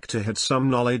inspector had some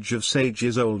knowledge of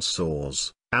Sage's old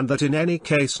saws, and that in any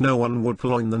case no one would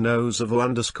pull on the nose of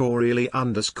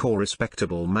a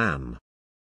respectable man.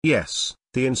 Yes,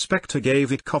 the inspector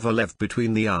gave it Kovalev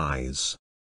between the eyes.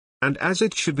 And as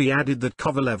it should be added that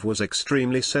Kovalev was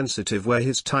extremely sensitive where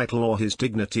his title or his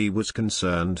dignity was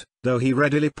concerned, though he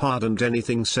readily pardoned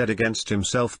anything said against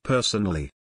himself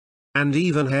personally. And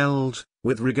even held,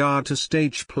 with regard to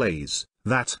stage plays,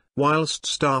 that, whilst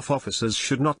staff officers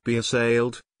should not be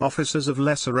assailed, officers of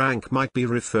lesser rank might be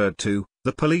referred to.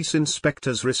 The police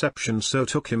inspector's reception so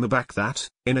took him aback that,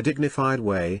 in a dignified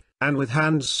way, and with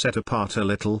hands set apart a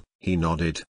little, he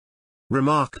nodded.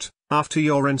 Remarked, "After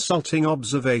your insulting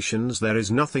observations there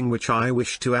is nothing which I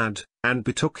wish to add," and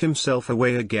betook himself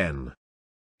away again.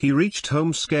 He reached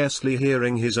home scarcely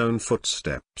hearing his own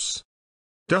footsteps.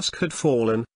 Dusk had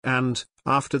fallen, and,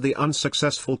 after the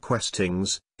unsuccessful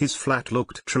questings, his flat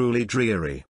looked truly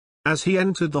dreary. As he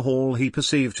entered the hall he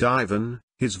perceived Ivan,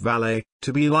 his valet,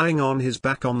 to be lying on his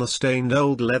back on the stained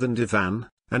old leathern divan,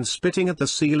 and spitting at the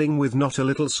ceiling with not a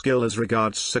little skill as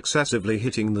regards successively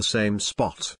hitting the same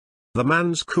spot. The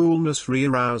man's coolness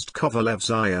re-aroused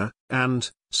Kovalev's ire, and,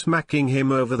 smacking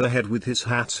him over the head with his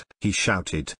hat, he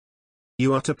shouted,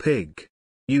 "You utter pig!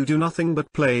 You do nothing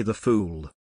but play the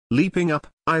fool!" Leaping up,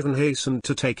 Ivan hastened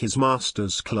to take his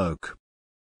master's cloak.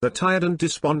 The tired and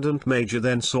despondent major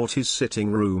then sought his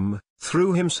sitting room,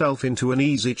 threw himself into an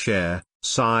easy chair,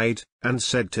 sighed, and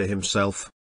said to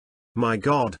himself, my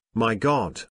God,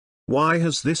 why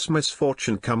has this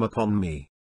misfortune come upon me?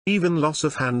 Even loss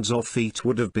of hands or feet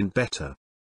would have been better.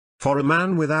 For a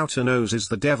man without a nose is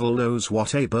the devil knows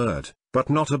what, a bird, but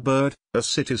not a bird, a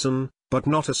citizen, but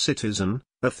not a citizen,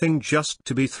 a thing just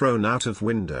to be thrown out of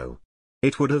window.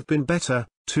 It would have been better,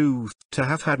 too, to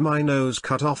have had my nose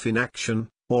cut off in action,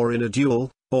 or in a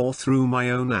duel, or through my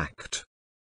own act.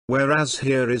 Whereas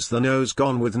here is the nose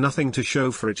gone with nothing to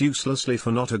show for it, uselessly,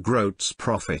 for not a groat's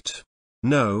profit.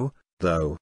 No,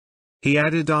 though. He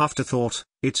added afterthought,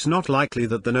 it's not likely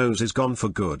that the nose is gone for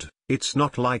good, it's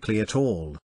not likely at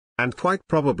all. And quite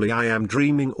probably I am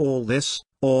dreaming all this,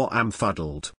 or am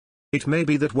fuddled. It may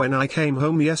be that when I came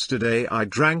home yesterday I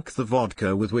drank the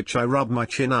vodka with which I rubbed my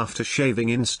chin after shaving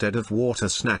instead of water,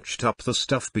 snatched up the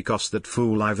stuff because that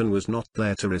fool Ivan was not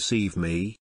there to receive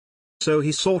me. So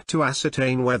he sought to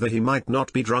ascertain whether he might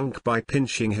not be drunk by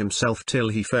pinching himself till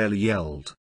he fairly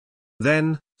yelled.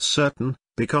 Then, certain,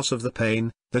 because of the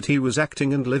pain, that he was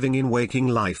acting and living in waking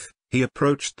life, he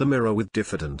approached the mirror with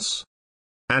diffidence.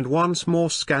 And once more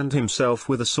scanned himself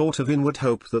with a sort of inward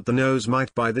hope that the nose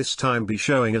might by this time be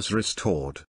showing as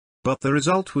restored. But the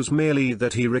result was merely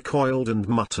that he recoiled and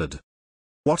muttered,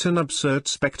 "What an absurd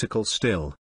spectacle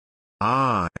still!"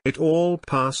 Ah, it all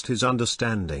passed his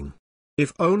understanding.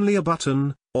 If only a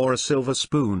button, or a silver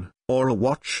spoon, or a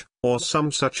watch, or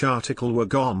some such article were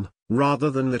gone, rather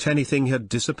than that anything had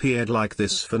disappeared like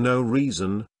this for no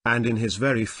reason, and in his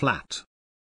very flat.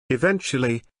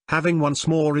 Eventually, having once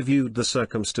more reviewed the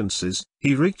circumstances,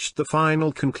 he reached the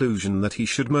final conclusion that he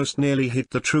should most nearly hit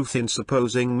the truth in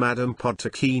supposing Madame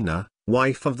Podtakina,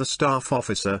 wife of the staff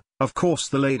officer, of course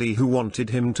the lady who wanted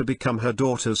him to become her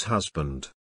daughter's husband,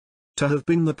 to have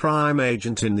been the prime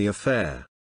agent in the affair.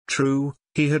 True,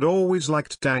 he had always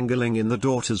liked dangling in the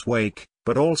daughter's wake,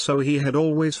 but also he had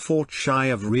always fought shy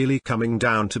of really coming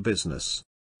down to business.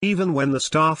 Even when the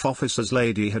staff officer's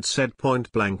lady had said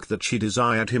point blank that she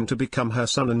desired him to become her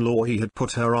son-in-law, he had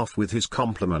put her off with his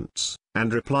compliments,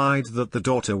 and replied that the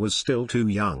daughter was still too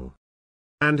young,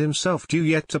 and himself due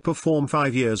yet to perform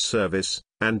 5 years' service,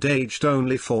 and aged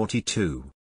only 42.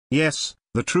 Yes,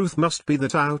 the truth must be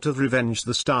that out of revenge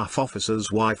the staff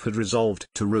officer's wife had resolved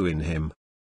to ruin him,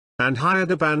 and hired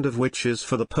a band of witches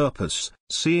for the purpose.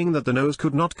 Seeing that the nose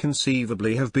could not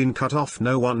conceivably have been cut off,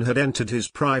 no one had entered his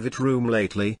private room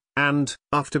lately, and,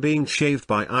 after being shaved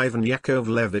by Ivan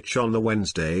Yakovlevitch on the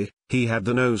Wednesday, he had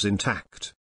the nose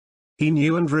intact. He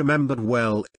knew and remembered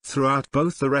well, throughout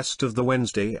both the rest of the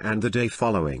Wednesday and the day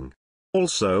following.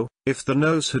 Also, if the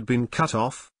nose had been cut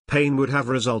off, pain would have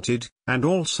resulted, and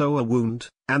also a wound,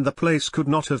 and the place could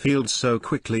not have healed so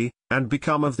quickly, and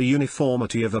become of the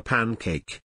uniformity of a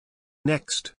pancake.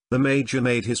 Next, the major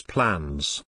made his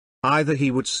plans. Either he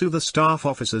would sue the staff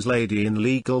officer's lady in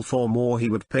legal form, or he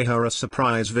would pay her a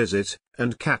surprise visit,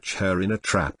 and catch her in a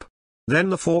trap. Then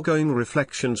the foregoing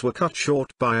reflections were cut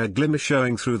short by a glimmer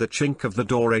showing through the chink of the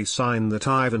door, a sign that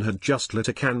Ivan had just lit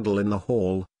a candle in the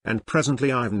hall, and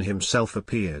presently Ivan himself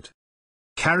appeared,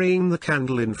 carrying the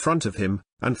candle in front of him,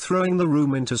 and throwing the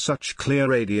room into such clear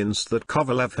radiance that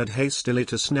Kovalev had hastily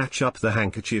to snatch up the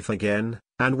handkerchief again,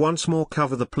 and once more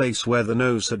cover the place where the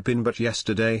nose had been but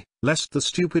yesterday, lest the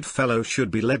stupid fellow should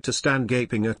be led to stand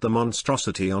gaping at the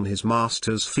monstrosity on his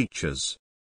master's features.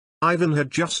 Ivan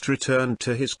had just returned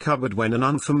to his cupboard when an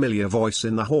unfamiliar voice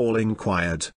in the hall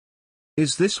inquired,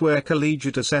 "Is this where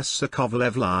Collegiate Assessor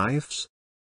Kovalev lives?"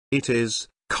 "It is,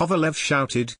 Kovalev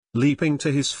shouted, leaping to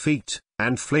his feet,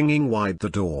 and flinging wide the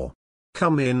door.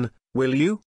 "Come in, will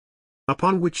you?"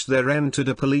 Upon which there entered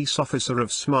a police officer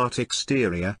of smart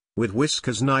exterior, with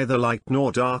whiskers neither light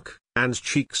nor dark, and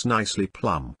cheeks nicely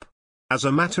plump. As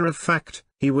a matter of fact,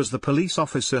 he was the police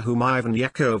officer whom Ivan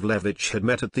Yakovlevich had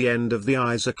met at the end of the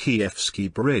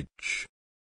Isakievsky Bridge.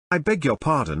 "I beg your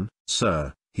pardon,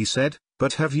 sir," he said,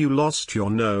 "but have you lost your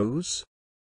nose?"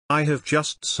 "I have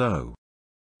just so."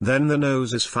 "Then the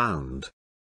nose is found."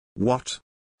 "What?"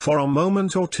 For a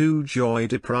moment or two joy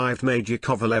deprived Major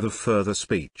Kovalev of further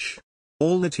speech.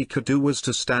 All that he could do was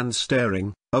to stand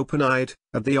staring, open-eyed,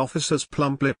 at the officer's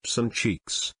plump lips and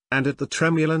cheeks, and at the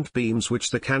tremulant beams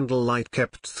which the candlelight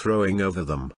kept throwing over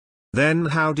them. Then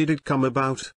how did it come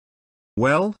about?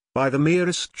 Well, by the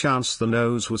merest chance the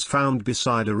nose was found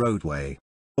beside a roadway.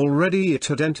 Already it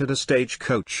had entered a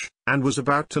stagecoach, and was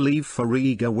about to leave for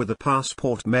Riga with a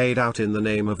passport made out in the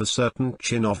name of a certain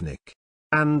chinovnik.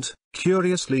 And,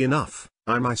 curiously enough,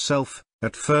 I myself,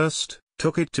 at first,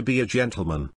 took it to be a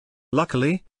gentleman.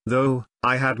 Luckily, though,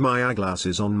 I had my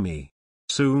eyeglasses on me.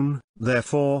 Soon,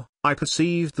 therefore, I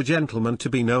perceived the gentleman to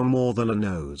be no more than a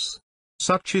nose.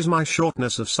 Such is my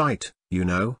shortness of sight, you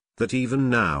know, that even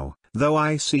now, though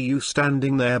I see you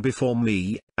standing there before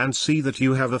me, and see that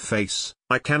you have a face,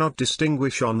 I cannot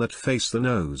distinguish on that face the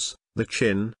nose, the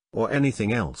chin, or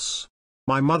anything else.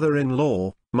 My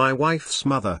mother-in-law, my wife's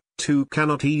mother, too,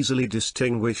 cannot easily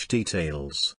distinguish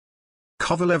details.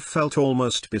 Kovalev felt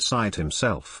almost beside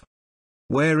himself.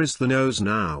 "Where is the nose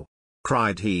now?"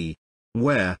 cried he.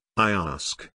 "Where, I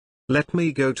ask? Let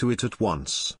me go to it at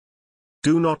once."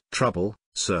 "Do not trouble,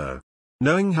 sir.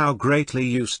 Knowing how greatly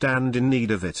you stand in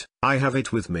need of it, I have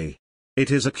it with me. It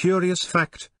is a curious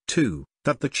fact, too,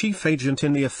 that the chief agent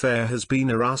in the affair has been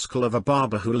a rascal of a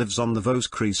barber who lives on the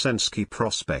Voskresensky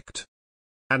Prospect,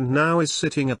 and now is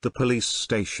sitting at the police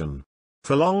station.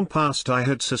 For long past I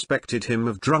had suspected him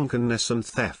of drunkenness and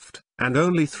theft, and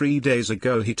only 3 days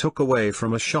ago he took away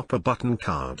from a shop a button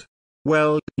card.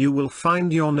 Well, you will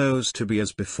find your nose to be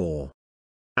as before."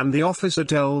 And the officer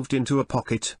delved into a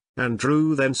pocket, and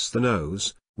drew thence the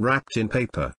nose, wrapped in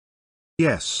paper.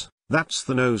 "Yes, that's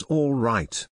the nose all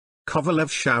right,"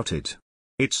 Kovalev shouted.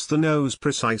 "It's the nose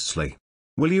precisely.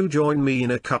 Will you join me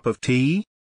in a cup of tea?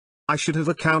 I should have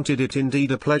accounted it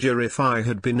indeed a pleasure if I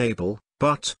had been able,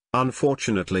 but,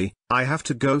 unfortunately, I have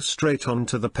to go straight on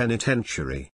to the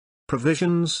penitentiary.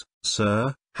 Provisions,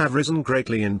 sir, have risen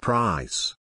greatly in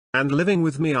price. And living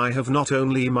with me I have not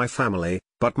only my family,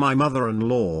 but my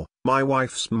mother-in-law, my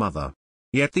wife's mother.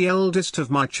 Yet the eldest of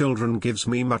my children gives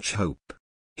me much hope.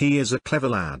 He is a clever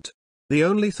lad. The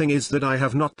only thing is that I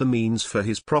have not the means for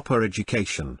his proper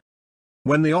education."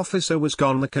 When the officer was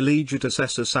gone, the collegiate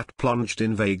assessor sat plunged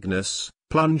in vagueness,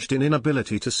 plunged in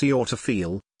inability to see or to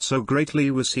feel, so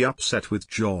greatly was he upset with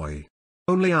joy.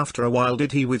 Only after a while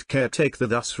did he with care take the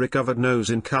thus recovered nose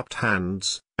in cupped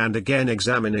hands, and again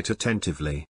examine it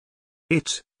attentively.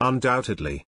 "It,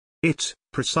 undoubtedly. It,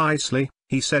 precisely,"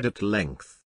 he said at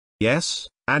length. "Yes,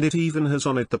 and it even has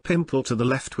on it the pimple to the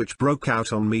left which broke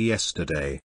out on me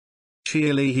yesterday."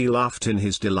 Cheerily he laughed in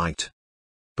his delight.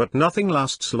 But nothing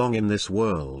lasts long in this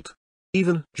world.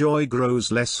 Even joy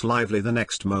grows less lively the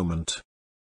next moment.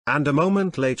 And a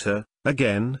moment later,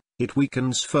 again, it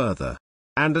weakens further.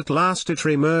 And at last it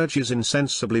remerges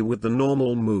insensibly with the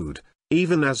normal mood,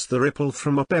 even as the ripple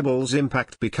from a pebble's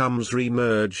impact becomes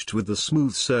remerged with the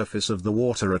smooth surface of the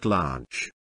water at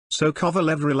large. So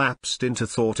Kovalev relapsed into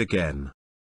thought again.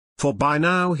 For by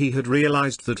now he had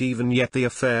realized that even yet the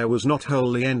affair was not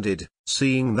wholly ended,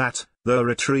 seeing that, though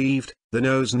retrieved, the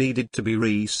nose needed to be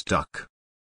re-stuck.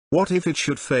 What if it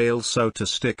should fail so to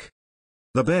stick?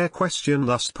 The bare question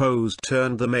thus posed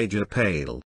turned the major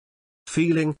pale.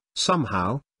 Feeling,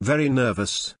 somehow, very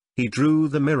nervous, he drew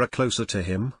the mirror closer to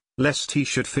him, lest he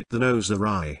should fit the nose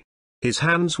awry. His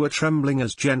hands were trembling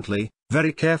as gently,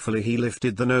 very carefully he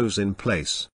lifted the nose in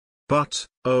place. But,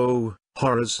 oh,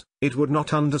 horrors, it would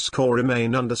not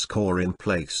remain in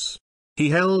place. He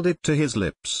held it to his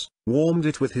lips, warmed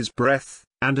it with his breath,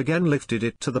 and again lifted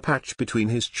it to the patch between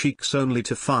his cheeks only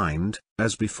to find,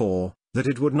 as before, that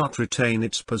it would not retain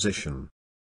its position.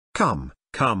 "Come,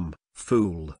 come,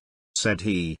 fool," said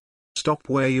he. "Stop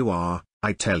where you are,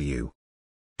 I tell you."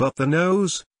 But the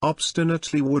nose,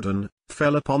 obstinately wooden,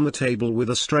 fell upon the table with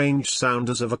a strange sound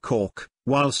as of a cork,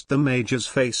 whilst the major's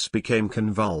face became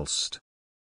convulsed.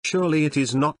 "Surely it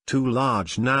is not too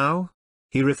large now?"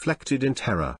 he reflected in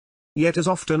terror. Yet as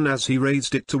often as he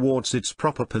raised it towards its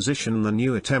proper position the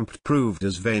new attempt proved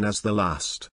as vain as the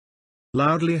last.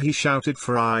 Loudly he shouted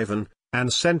for Ivan,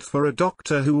 and sent for a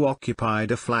doctor who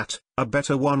occupied a flat, a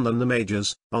better one than the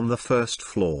Major's, on the first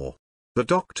floor. The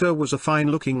doctor was a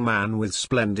fine-looking man with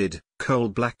splendid,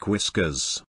 coal-black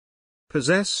whiskers.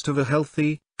 Possessed of a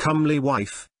healthy, comely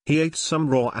wife, he ate some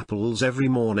raw apples every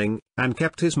morning, and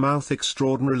kept his mouth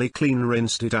extraordinarily clean,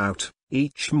 rinsed it out,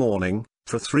 each morning,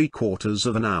 for 3/4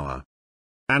 of an hour,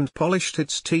 and polished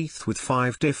its teeth with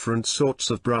 5 different sorts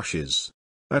of brushes.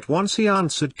 At once he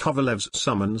answered Kovalev's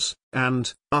summons,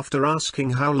 and, after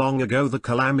asking how long ago the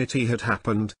calamity had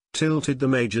happened, tilted the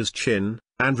Major's chin,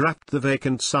 and rapped the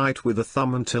vacant site with a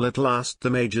thumb until at last the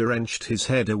Major wrenched his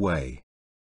head away.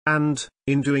 And,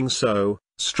 in doing so,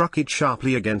 struck it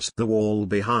sharply against the wall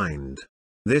behind.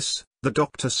 This, the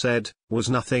doctor said, was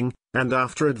nothing, and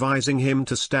after advising him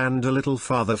to stand a little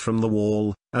farther from the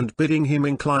wall, and bidding him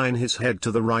incline his head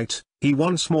to the right, he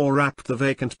once more rapped the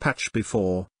vacant patch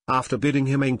before, after bidding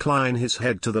him incline his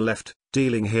head to the left,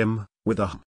 dealing him, with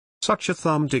such a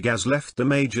thumb dig as left the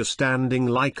Major standing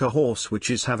like a horse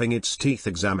which is having its teeth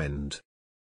examined.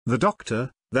 The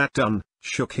doctor, that done,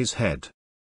 shook his head.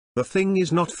 "The thing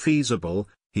is not feasible,"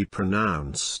 he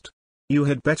pronounced. "You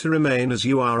had better remain as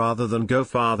you are rather than go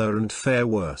farther and fare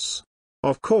worse.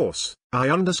 Of course, I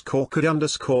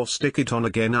stick it on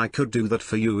again, I could do that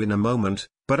for you in a moment,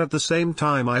 but at the same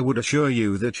time I would assure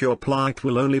you that your plight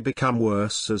will only become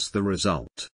worse as the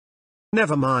result."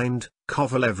 "Never mind,"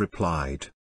 Kovalev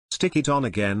replied. "Stick it on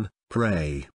again,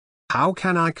 pray. How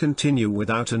can I continue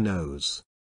without a nose?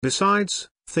 Besides,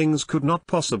 things could not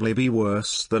possibly be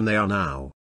worse than they are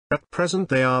now. At present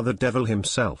they are the devil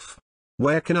himself.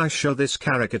 Where can I show this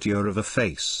caricature of a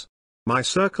face? My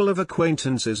circle of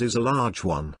acquaintances is a large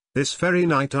one. This very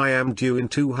night I am due in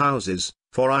 2 houses,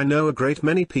 for I know a great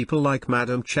many people like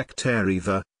Madame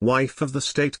Chektereva, wife of the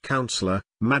state councillor,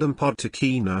 Madame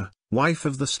Podtakina, wife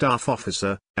of the staff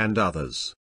officer, and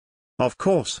others. Of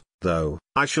course, though,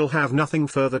 I shall have nothing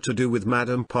further to do with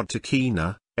Madame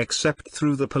Podtakina, except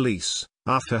through the police,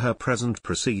 after her present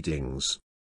proceedings.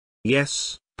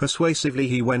 Yes," persuasively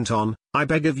he went on, "I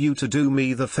beg of you to do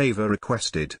me the favor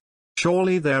requested.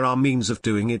 Surely there are means of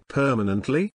doing it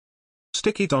permanently?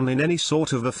 Stick it on in any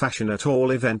sort of a fashion at all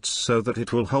events so that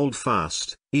it will hold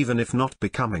fast, even if not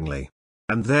becomingly.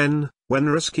 And then, when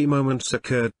risky moments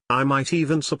occurred, I might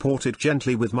even support it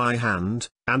gently with my hand,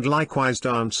 and likewise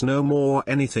dance no more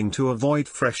anything to avoid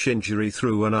fresh injury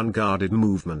through an unguarded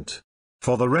movement.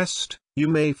 For the rest, you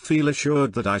may feel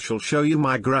assured that I shall show you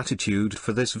my gratitude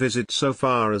for this visit so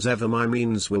far as ever my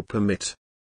means will permit."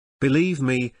 "Believe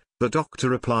me," the doctor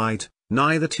replied,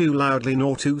 "neither too loudly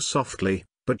nor too softly,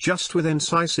 but just with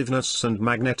incisiveness and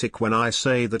magnetic, when I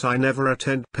say that I never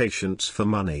attend patients for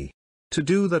money. To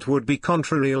do that would be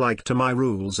contrary alike to my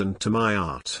rules and to my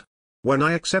art. When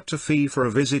I accept a fee for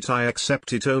a visit, I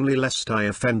accept it only lest I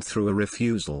offend through a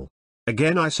refusal.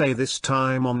 Again I say this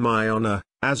time on my honor,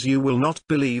 as you will not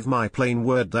believe my plain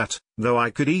word, that, though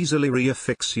I could easily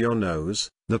reaffix your nose,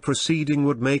 the proceeding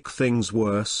would make things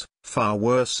worse, far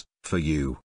worse, for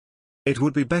you. It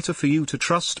would be better for you to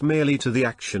trust merely to the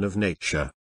action of nature.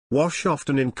 Wash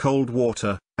often in cold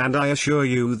water, and I assure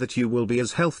you that you will be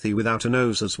as healthy without a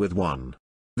nose as with one.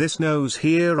 This nose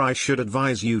here I should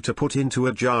advise you to put into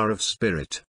a jar of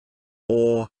spirit.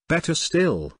 Or, better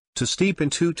still, to steep in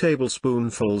 2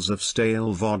 tablespoonfuls of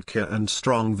stale vodka and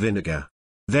strong vinegar.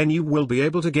 Then you will be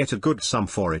able to get a good sum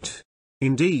for it.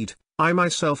 Indeed, I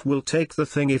myself will take the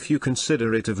thing if you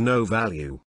consider it of no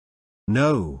value."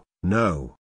 "No,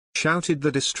 no," shouted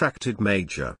the distracted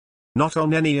Major. "Not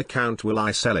on any account will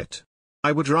I sell it.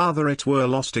 I would rather it were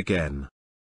lost again."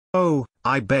 "Oh,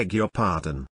 I beg your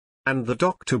pardon." And the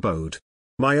doctor bowed.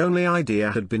 "My only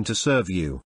idea had been to serve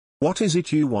you. What is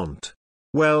it you want?"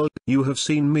 "Well, you have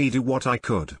seen me do what I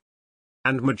could."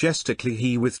 And majestically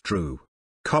he withdrew.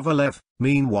 Kovalev,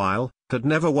 meanwhile, had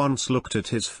never once looked at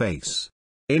his face.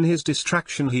 In his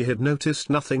distraction he had noticed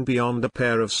nothing beyond a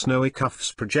pair of snowy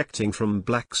cuffs projecting from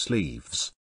black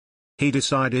sleeves. He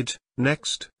decided,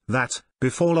 next, that,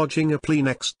 before lodging a plea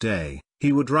next day,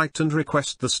 he would write and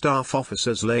request the staff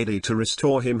officer's lady to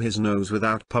restore him his nose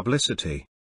without publicity.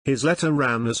 His letter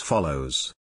ran as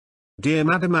follows. "Dear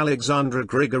Madame Alexandra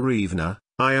Grigorievna,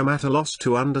 I am at a loss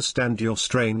to understand your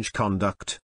strange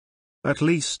conduct. At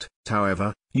least,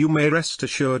 however, you may rest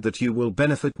assured that you will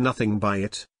benefit nothing by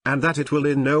it, and that it will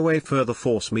in no way further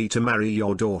force me to marry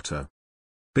your daughter.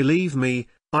 Believe me,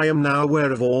 I am now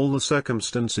aware of all the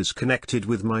circumstances connected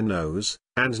with my nose,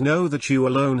 and know that you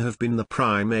alone have been the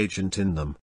prime agent in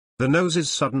them. The nose's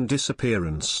sudden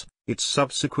disappearance, its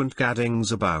subsequent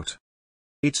gaddings about,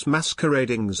 its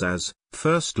masqueradings as,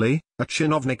 firstly, a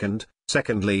chinovnik and,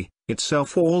 Secondly,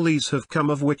 itself all these have come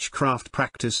of witchcraft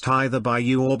practiced either by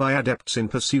you or by adepts in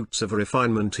pursuits of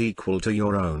refinement equal to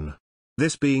your own.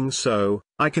 This being so,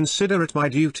 I consider it my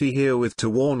duty herewith to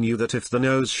warn you that if the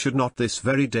nose should not this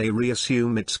very day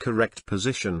reassume its correct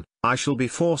position, I shall be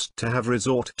forced to have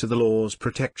resort to the law's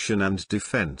protection and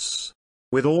defense.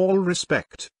 With all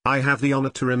respect, I have the honor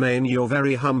to remain your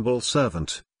very humble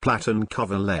servant, Platon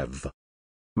Kovalev.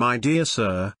 My dear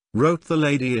sir, wrote the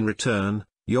lady in return,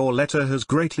 your letter has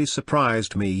greatly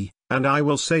surprised me, and I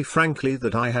will say frankly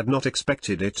that I had not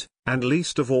expected it, and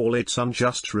least of all its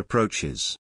unjust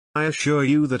reproaches. I assure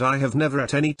you that I have never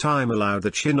at any time allowed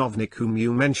the chinovnik whom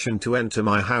you mention to enter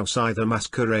my house either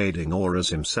masquerading or as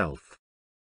himself.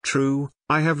 True,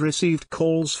 I have received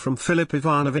calls from Philip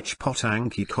Ivanovich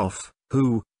Potankikov,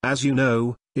 who, as you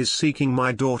know, is seeking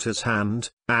my daughter's hand,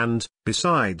 and,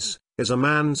 besides, is a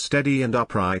man steady and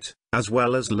upright, as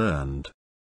well as learned.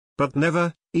 But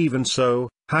never, even so,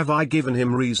 have I given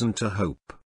him reason to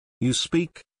hope. You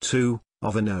speak, too,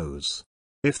 of a nose.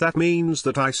 If that means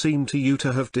that I seem to you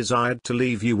to have desired to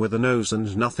leave you with a nose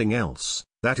and nothing else,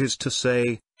 that is to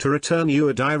say, to return you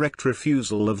a direct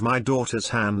refusal of my daughter's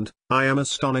hand, I am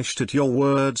astonished at your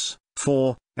words,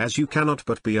 for, as you cannot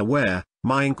but be aware,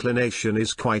 my inclination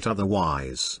is quite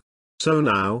otherwise. So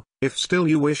now, if still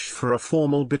you wish for a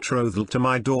formal betrothal to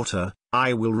my daughter,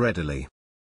 I will readily.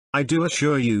 I do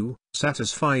assure you,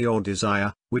 satisfy your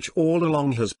desire, which all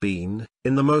along has been,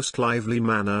 in the most lively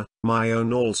manner, my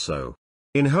own also.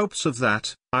 In hopes of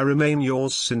that, I remain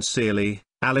yours sincerely,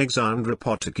 Alexandra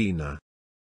Potagina.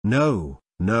 No,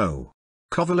 no,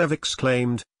 Kovalev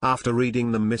exclaimed, after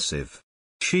reading the missive.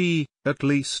 She, at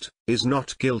least, is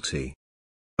not guilty.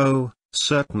 Oh,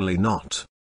 certainly not.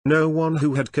 No one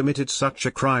who had committed such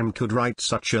a crime could write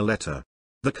such a letter.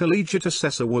 The collegiate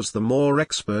assessor was the more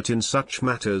expert in such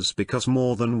matters because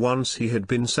more than once he had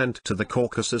been sent to the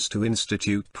Caucasus to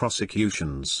institute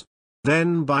prosecutions.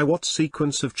 Then by what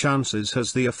sequence of chances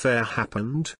has the affair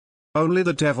happened? Only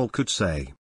the devil could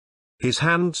say. His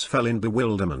hands fell in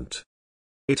bewilderment.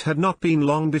 It had not been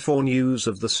long before news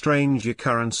of the strange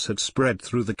occurrence had spread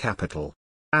through the capital.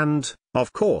 And,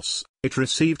 of course, it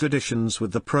received additions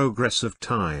with the progress of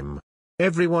time.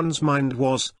 Everyone's mind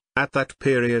was, at that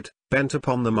period, bent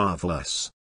upon the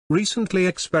marvelous. Recently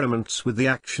experiments with the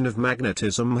action of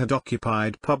magnetism had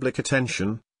occupied public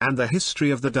attention, and the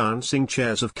history of the dancing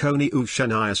chairs of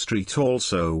Konyi-Ushanaya Street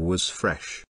also was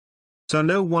fresh. So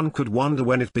no one could wonder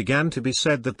when it began to be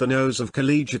said that the nose of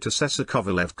collegiate assessor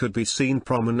Kovalev could be seen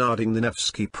promenading the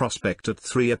Nevsky Prospect at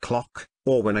 3 o'clock,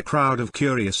 or when a crowd of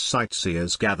curious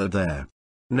sightseers gathered there.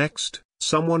 Next,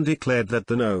 someone declared that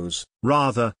the nose,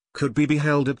 rather, could be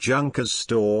beheld at Junker's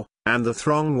store, and the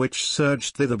throng which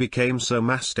surged thither became so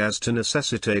massed as to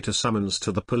necessitate a summons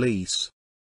to the police.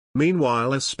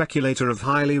 Meanwhile a speculator of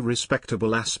highly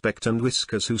respectable aspect and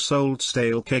whiskers who sold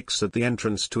stale cakes at the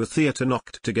entrance to a theatre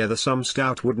knocked together some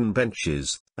stout wooden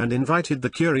benches, and invited the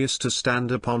curious to stand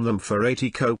upon them for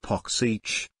 80 kopecks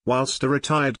each, whilst a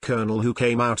retired colonel who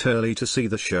came out early to see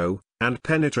the show, and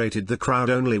penetrated the crowd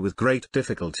only with great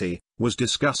difficulty, was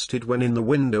disgusted when in the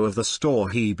window of the store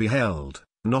he beheld,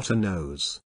 not a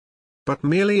nose, but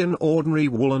merely an ordinary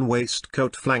woolen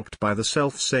waistcoat flanked by the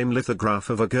self-same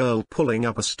lithograph of a girl pulling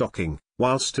up a stocking,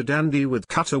 whilst a dandy with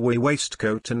cutaway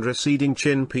waistcoat and receding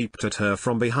chin peeped at her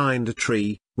from behind a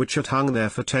tree, which had hung there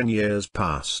for 10 years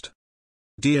past.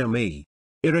 Dear me!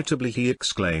 Irritably he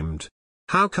exclaimed.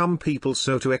 How come people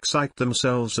so to excite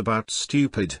themselves about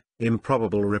stupid,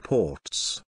 improbable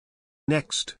reports?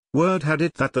 Next, word had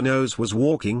it that the nose was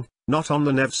walking, not on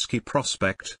the Nevsky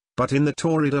Prospect, but in the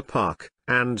Taurida Park,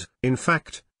 and, in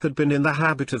fact, had been in the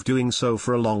habit of doing so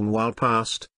for a long while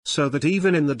past, so that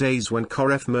even in the days when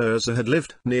Korev Mirza had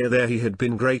lived near there he had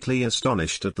been greatly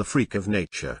astonished at the freak of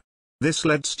nature. This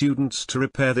led students to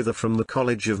repair thither from the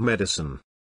College of Medicine,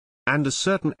 and a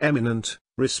certain eminent,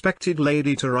 respected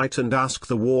lady to write and ask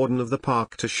the warden of the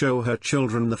park to show her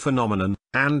children the phenomenon,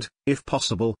 and, if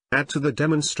possible, add to the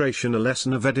demonstration a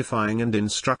lesson of edifying and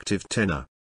instructive tenor.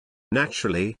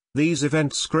 Naturally, these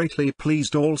events greatly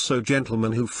pleased also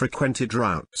gentlemen who frequented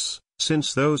routs,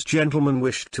 since those gentlemen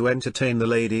wished to entertain the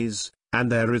ladies,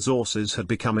 and their resources had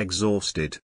become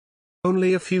exhausted.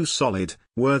 Only a few solid,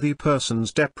 worthy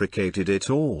persons deprecated it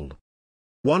all.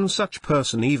 One such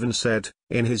person even said,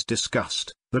 in his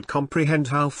disgust, that comprehend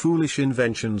how foolish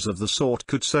inventions of the sort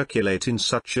could circulate in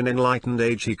such an enlightened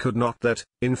age he could not that,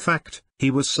 in fact,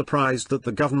 he was surprised that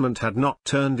the government had not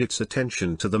turned its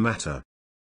attention to the matter.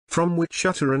 From which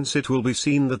utterance it will be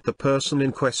seen that the person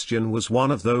in question was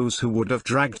one of those who would have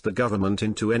dragged the government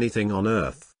into anything on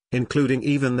earth, including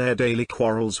even their daily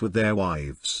quarrels with their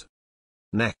wives.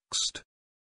 Next.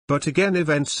 But again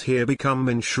events here become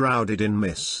enshrouded in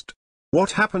mist.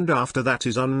 What happened after that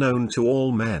is unknown to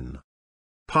all men.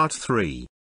 Part 3.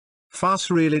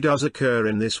 Farce really does occur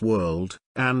in this world,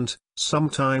 and,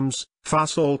 sometimes,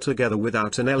 farce altogether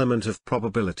without an element of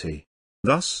probability.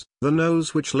 Thus, the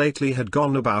nose which lately had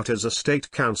gone about as a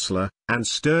state councillor, and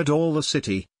stirred all the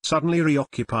city, suddenly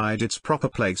reoccupied its proper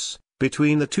place,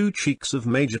 between the two cheeks of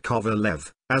Major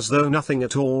Kovarev, as though nothing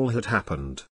at all had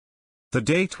happened. The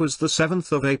date was the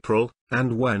 7th of April,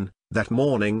 and when, that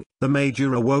morning, the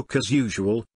Major awoke as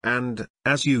usual, and,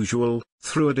 as usual,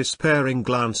 threw a despairing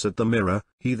glance at the mirror,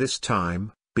 he this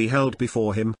time, beheld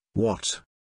before him, what?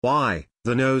 Why,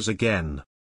 the nose again.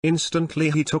 Instantly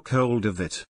he took hold of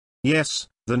it. Yes,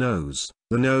 the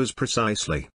nose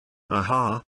precisely.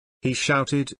 Aha! He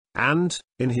shouted, and,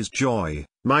 in his joy,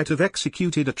 might have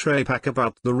executed a trepak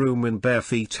about the room in bare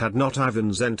feet had not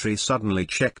Ivan's entry suddenly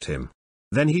checked him.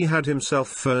 Then he had himself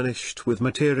furnished with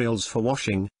materials for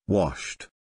washing, washed,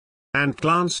 and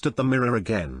glanced at the mirror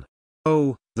again.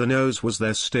 Oh, the nose was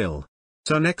there still.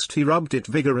 So next he rubbed it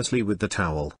vigorously with the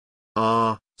towel.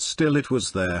 Ah, still it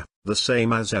was there, the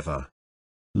same as ever.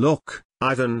 Look,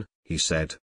 Ivan, he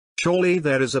said. Surely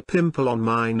there is a pimple on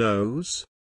my nose?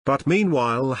 But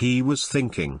meanwhile he was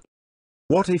thinking.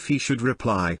 What if he should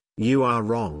reply, you are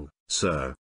wrong,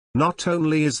 sir. Not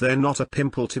only is there not a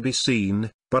pimple to be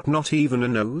seen, but not even a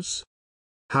nose?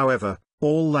 However,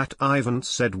 all that Ivan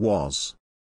said was,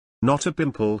 not a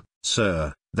pimple,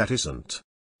 sir, that isn't.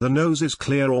 The nose is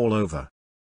clear all over.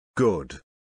 Good.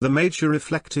 The Major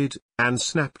reflected, and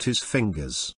snapped his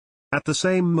fingers. At the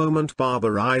same moment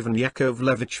Barber Ivan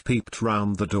Yakovlevich peeped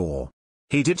round the door.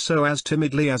 He did so as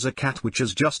timidly as a cat which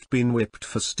has just been whipped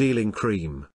for stealing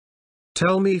cream.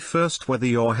 Tell me first whether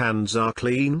your hands are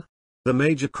clean? The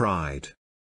Major cried.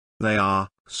 They are,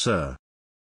 sir.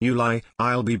 You lie,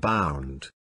 I'll be bound.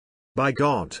 By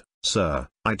God, sir,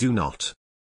 I do not.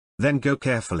 Then go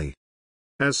carefully.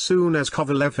 As soon as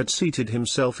Kovalev had seated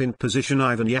himself in position,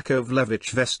 Ivan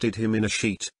Yakovlevich vested him in a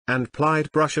sheet, and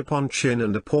plied brush upon chin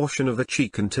and a portion of the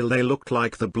cheek until they looked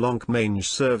like the blancmange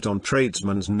served on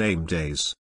tradesmen's name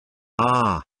days.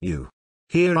 Ah, you.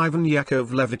 Here Ivan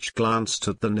Yakovlevich glanced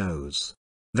at the nose.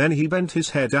 Then he bent his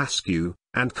head askew,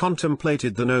 and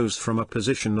contemplated the nose from a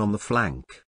position on the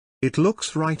flank. It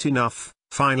looks right enough,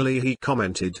 finally he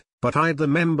commented, but eyed the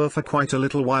member for quite a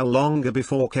little while longer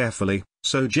before carefully,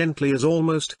 so gently as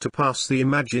almost to pass the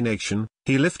imagination,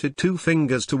 he lifted 2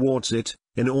 fingers towards it,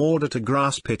 in order to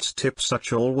grasp its tip,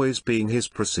 such always being his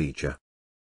procedure.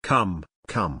 Come,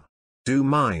 come. Do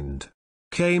mind.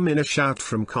 Came in a shout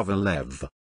from Kovalev.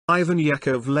 Ivan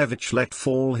Yakovlevich let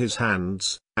fall his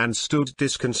hands, and stood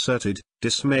disconcerted,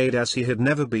 dismayed as he had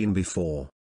never been before.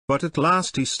 But at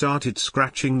last he started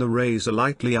scratching the razor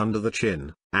lightly under the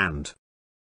chin, and,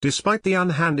 despite the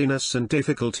unhandiness and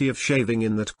difficulty of shaving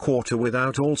in that quarter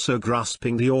without also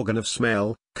grasping the organ of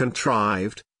smell,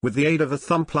 contrived, with the aid of a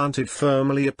thumb planted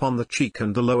firmly upon the cheek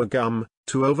and the lower gum,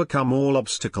 to overcome all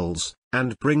obstacles,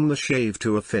 and bring the shave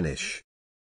to a finish.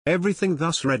 Everything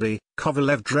thus ready,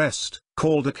 Kovalev dressed,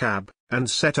 called a cab, and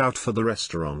set out for the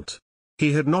restaurant.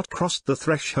 He had not crossed the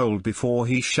threshold before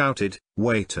he shouted,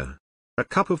 "Waiter! A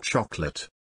cup of chocolate."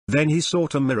 Then he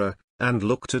sought a mirror, and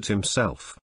looked at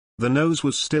himself. The nose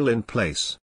was still in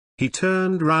place. He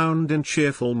turned round in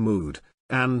cheerful mood,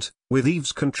 and, with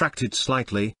eaves contracted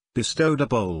slightly, bestowed a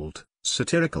bold,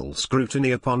 satirical scrutiny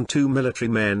upon 2 military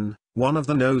men, one of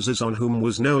the noses on whom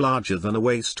was no larger than a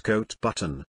waistcoat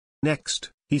button. Next,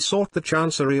 he sought the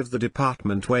chancery of the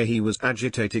department where he was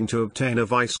agitating to obtain a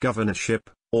vice-governorship,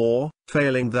 or,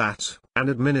 failing that, an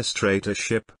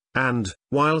administratorship, and,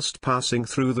 whilst passing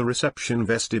through the reception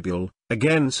vestibule,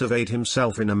 again surveyed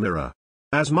himself in a mirror.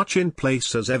 As much in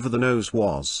place as ever the nose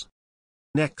was.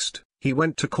 Next, he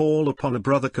went to call upon a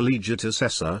brother collegiate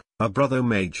assessor, a brother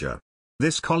major.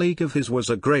 This colleague of his was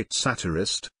a great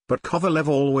satirist, but Kovalev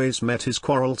always met his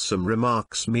quarrelsome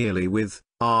remarks merely with,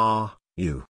 "Ah,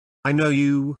 you. I know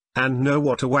you, and know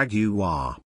what a wag you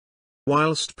are."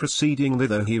 Whilst proceeding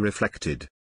thither he reflected.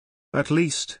 At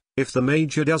least, if the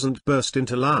Major doesn't burst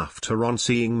into laughter on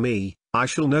seeing me, I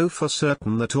shall know for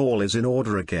certain that all is in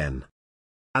order again.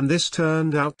 And this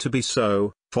turned out to be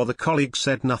so, for the colleague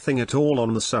said nothing at all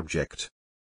on the subject.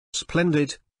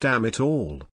 Splendid, damn it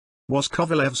all, was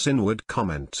Kovalev's inward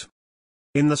comment.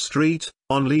 In the street,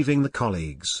 on leaving the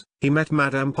colleagues, he met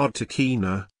Madame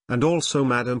Podtakina, and also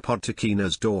Madame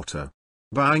Podtakina's daughter.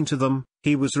 Bowing to them,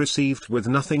 he was received with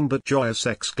nothing but joyous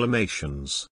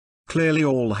exclamations. Clearly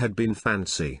all had been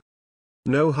fancy.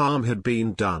 No harm had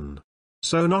been done.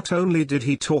 So not only did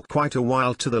he talk quite a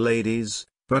while to the ladies,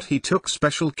 but he took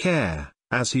special care,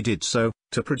 as he did so,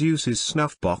 to produce his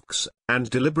snuff box, and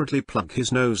deliberately plug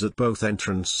his nose at both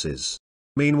entrances.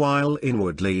 Meanwhile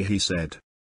inwardly he said,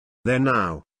 "There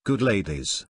now, good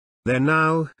ladies. There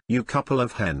now, you couple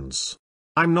of hens.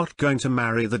 I'm not going to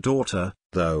marry the daughter,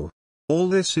 though. All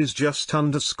this is just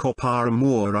par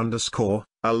amour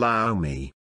allow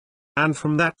me." And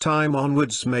from that time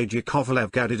onwards Major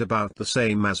Kovalev gadded about the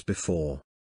same as before.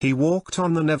 He walked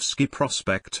on the Nevsky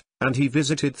Prospect, and he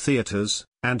visited theatres,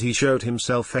 and he showed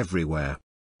himself everywhere.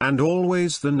 And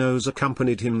always the nose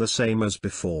accompanied him the same as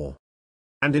before.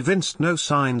 And evinced no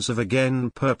signs of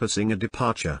again purposing a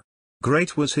departure.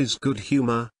 Great was his good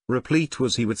humour, replete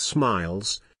was he with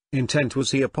smiles, intent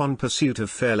was he upon pursuit of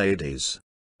fair ladies.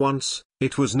 Once,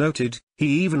 it was noted,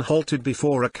 he even halted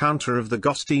before a counter of the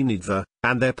Gostinidva,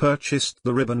 and there purchased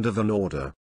the riband of an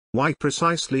order. Why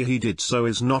precisely he did so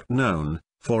is not known,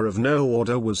 for of no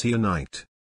order was he a knight.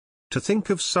 To think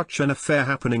of such an affair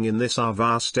happening in this our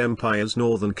vast empire's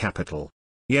northern capital.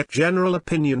 Yet general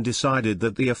opinion decided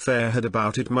that the affair had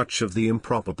about it much of the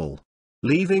improbable.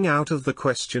 Leaving out of the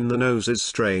question the nose's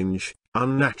strange,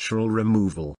 unnatural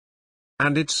removal,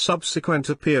 and its subsequent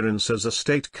appearance as a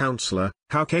state councillor,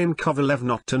 how came Kovalev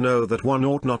not to know that one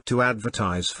ought not to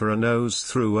advertise for a nose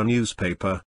through a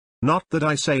newspaper? Not that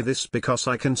I say this because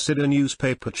I consider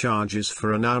newspaper charges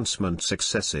for announcements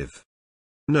excessive.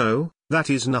 No, that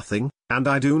is nothing, and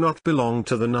I do not belong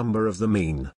to the number of the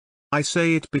mean. I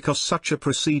say it because such a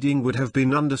proceeding would have been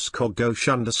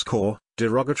 _gauche_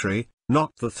 derogatory,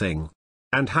 not the thing.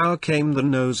 And how came the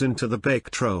nose into the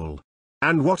baked roll?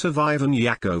 And what of Ivan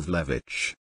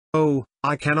Yakovlevitch? Oh,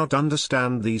 I cannot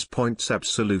understand these points,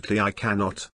 absolutely I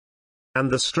cannot.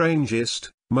 And the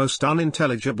strangest, most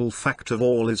unintelligible fact of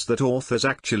all is that authors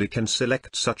actually can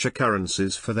select such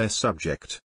occurrences for their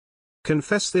subject.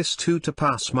 Confess this too to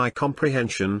pass my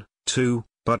comprehension, too,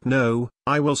 but no,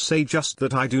 I will say just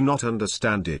that I do not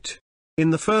understand it. In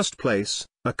the first place,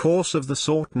 a course of the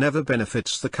sort never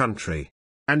benefits the country.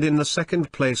 And in the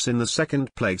second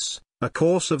place, a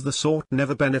course of the sort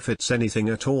never benefits anything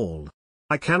at all.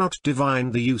 I cannot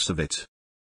divine the use of it.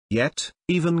 Yet,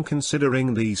 even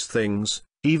considering these things,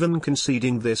 even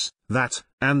conceding this, that,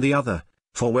 and the other,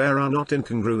 for where are not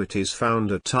incongruities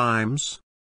found at times?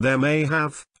 There may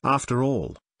have, after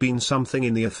all, been something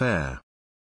in the affair.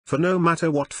 For no matter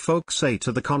what folk say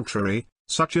to the contrary,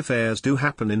 such affairs do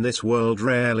happen in this world,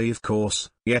 rarely of course,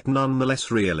 yet none the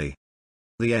less really.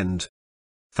 The end.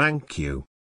 Thank you.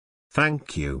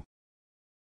 Thank you.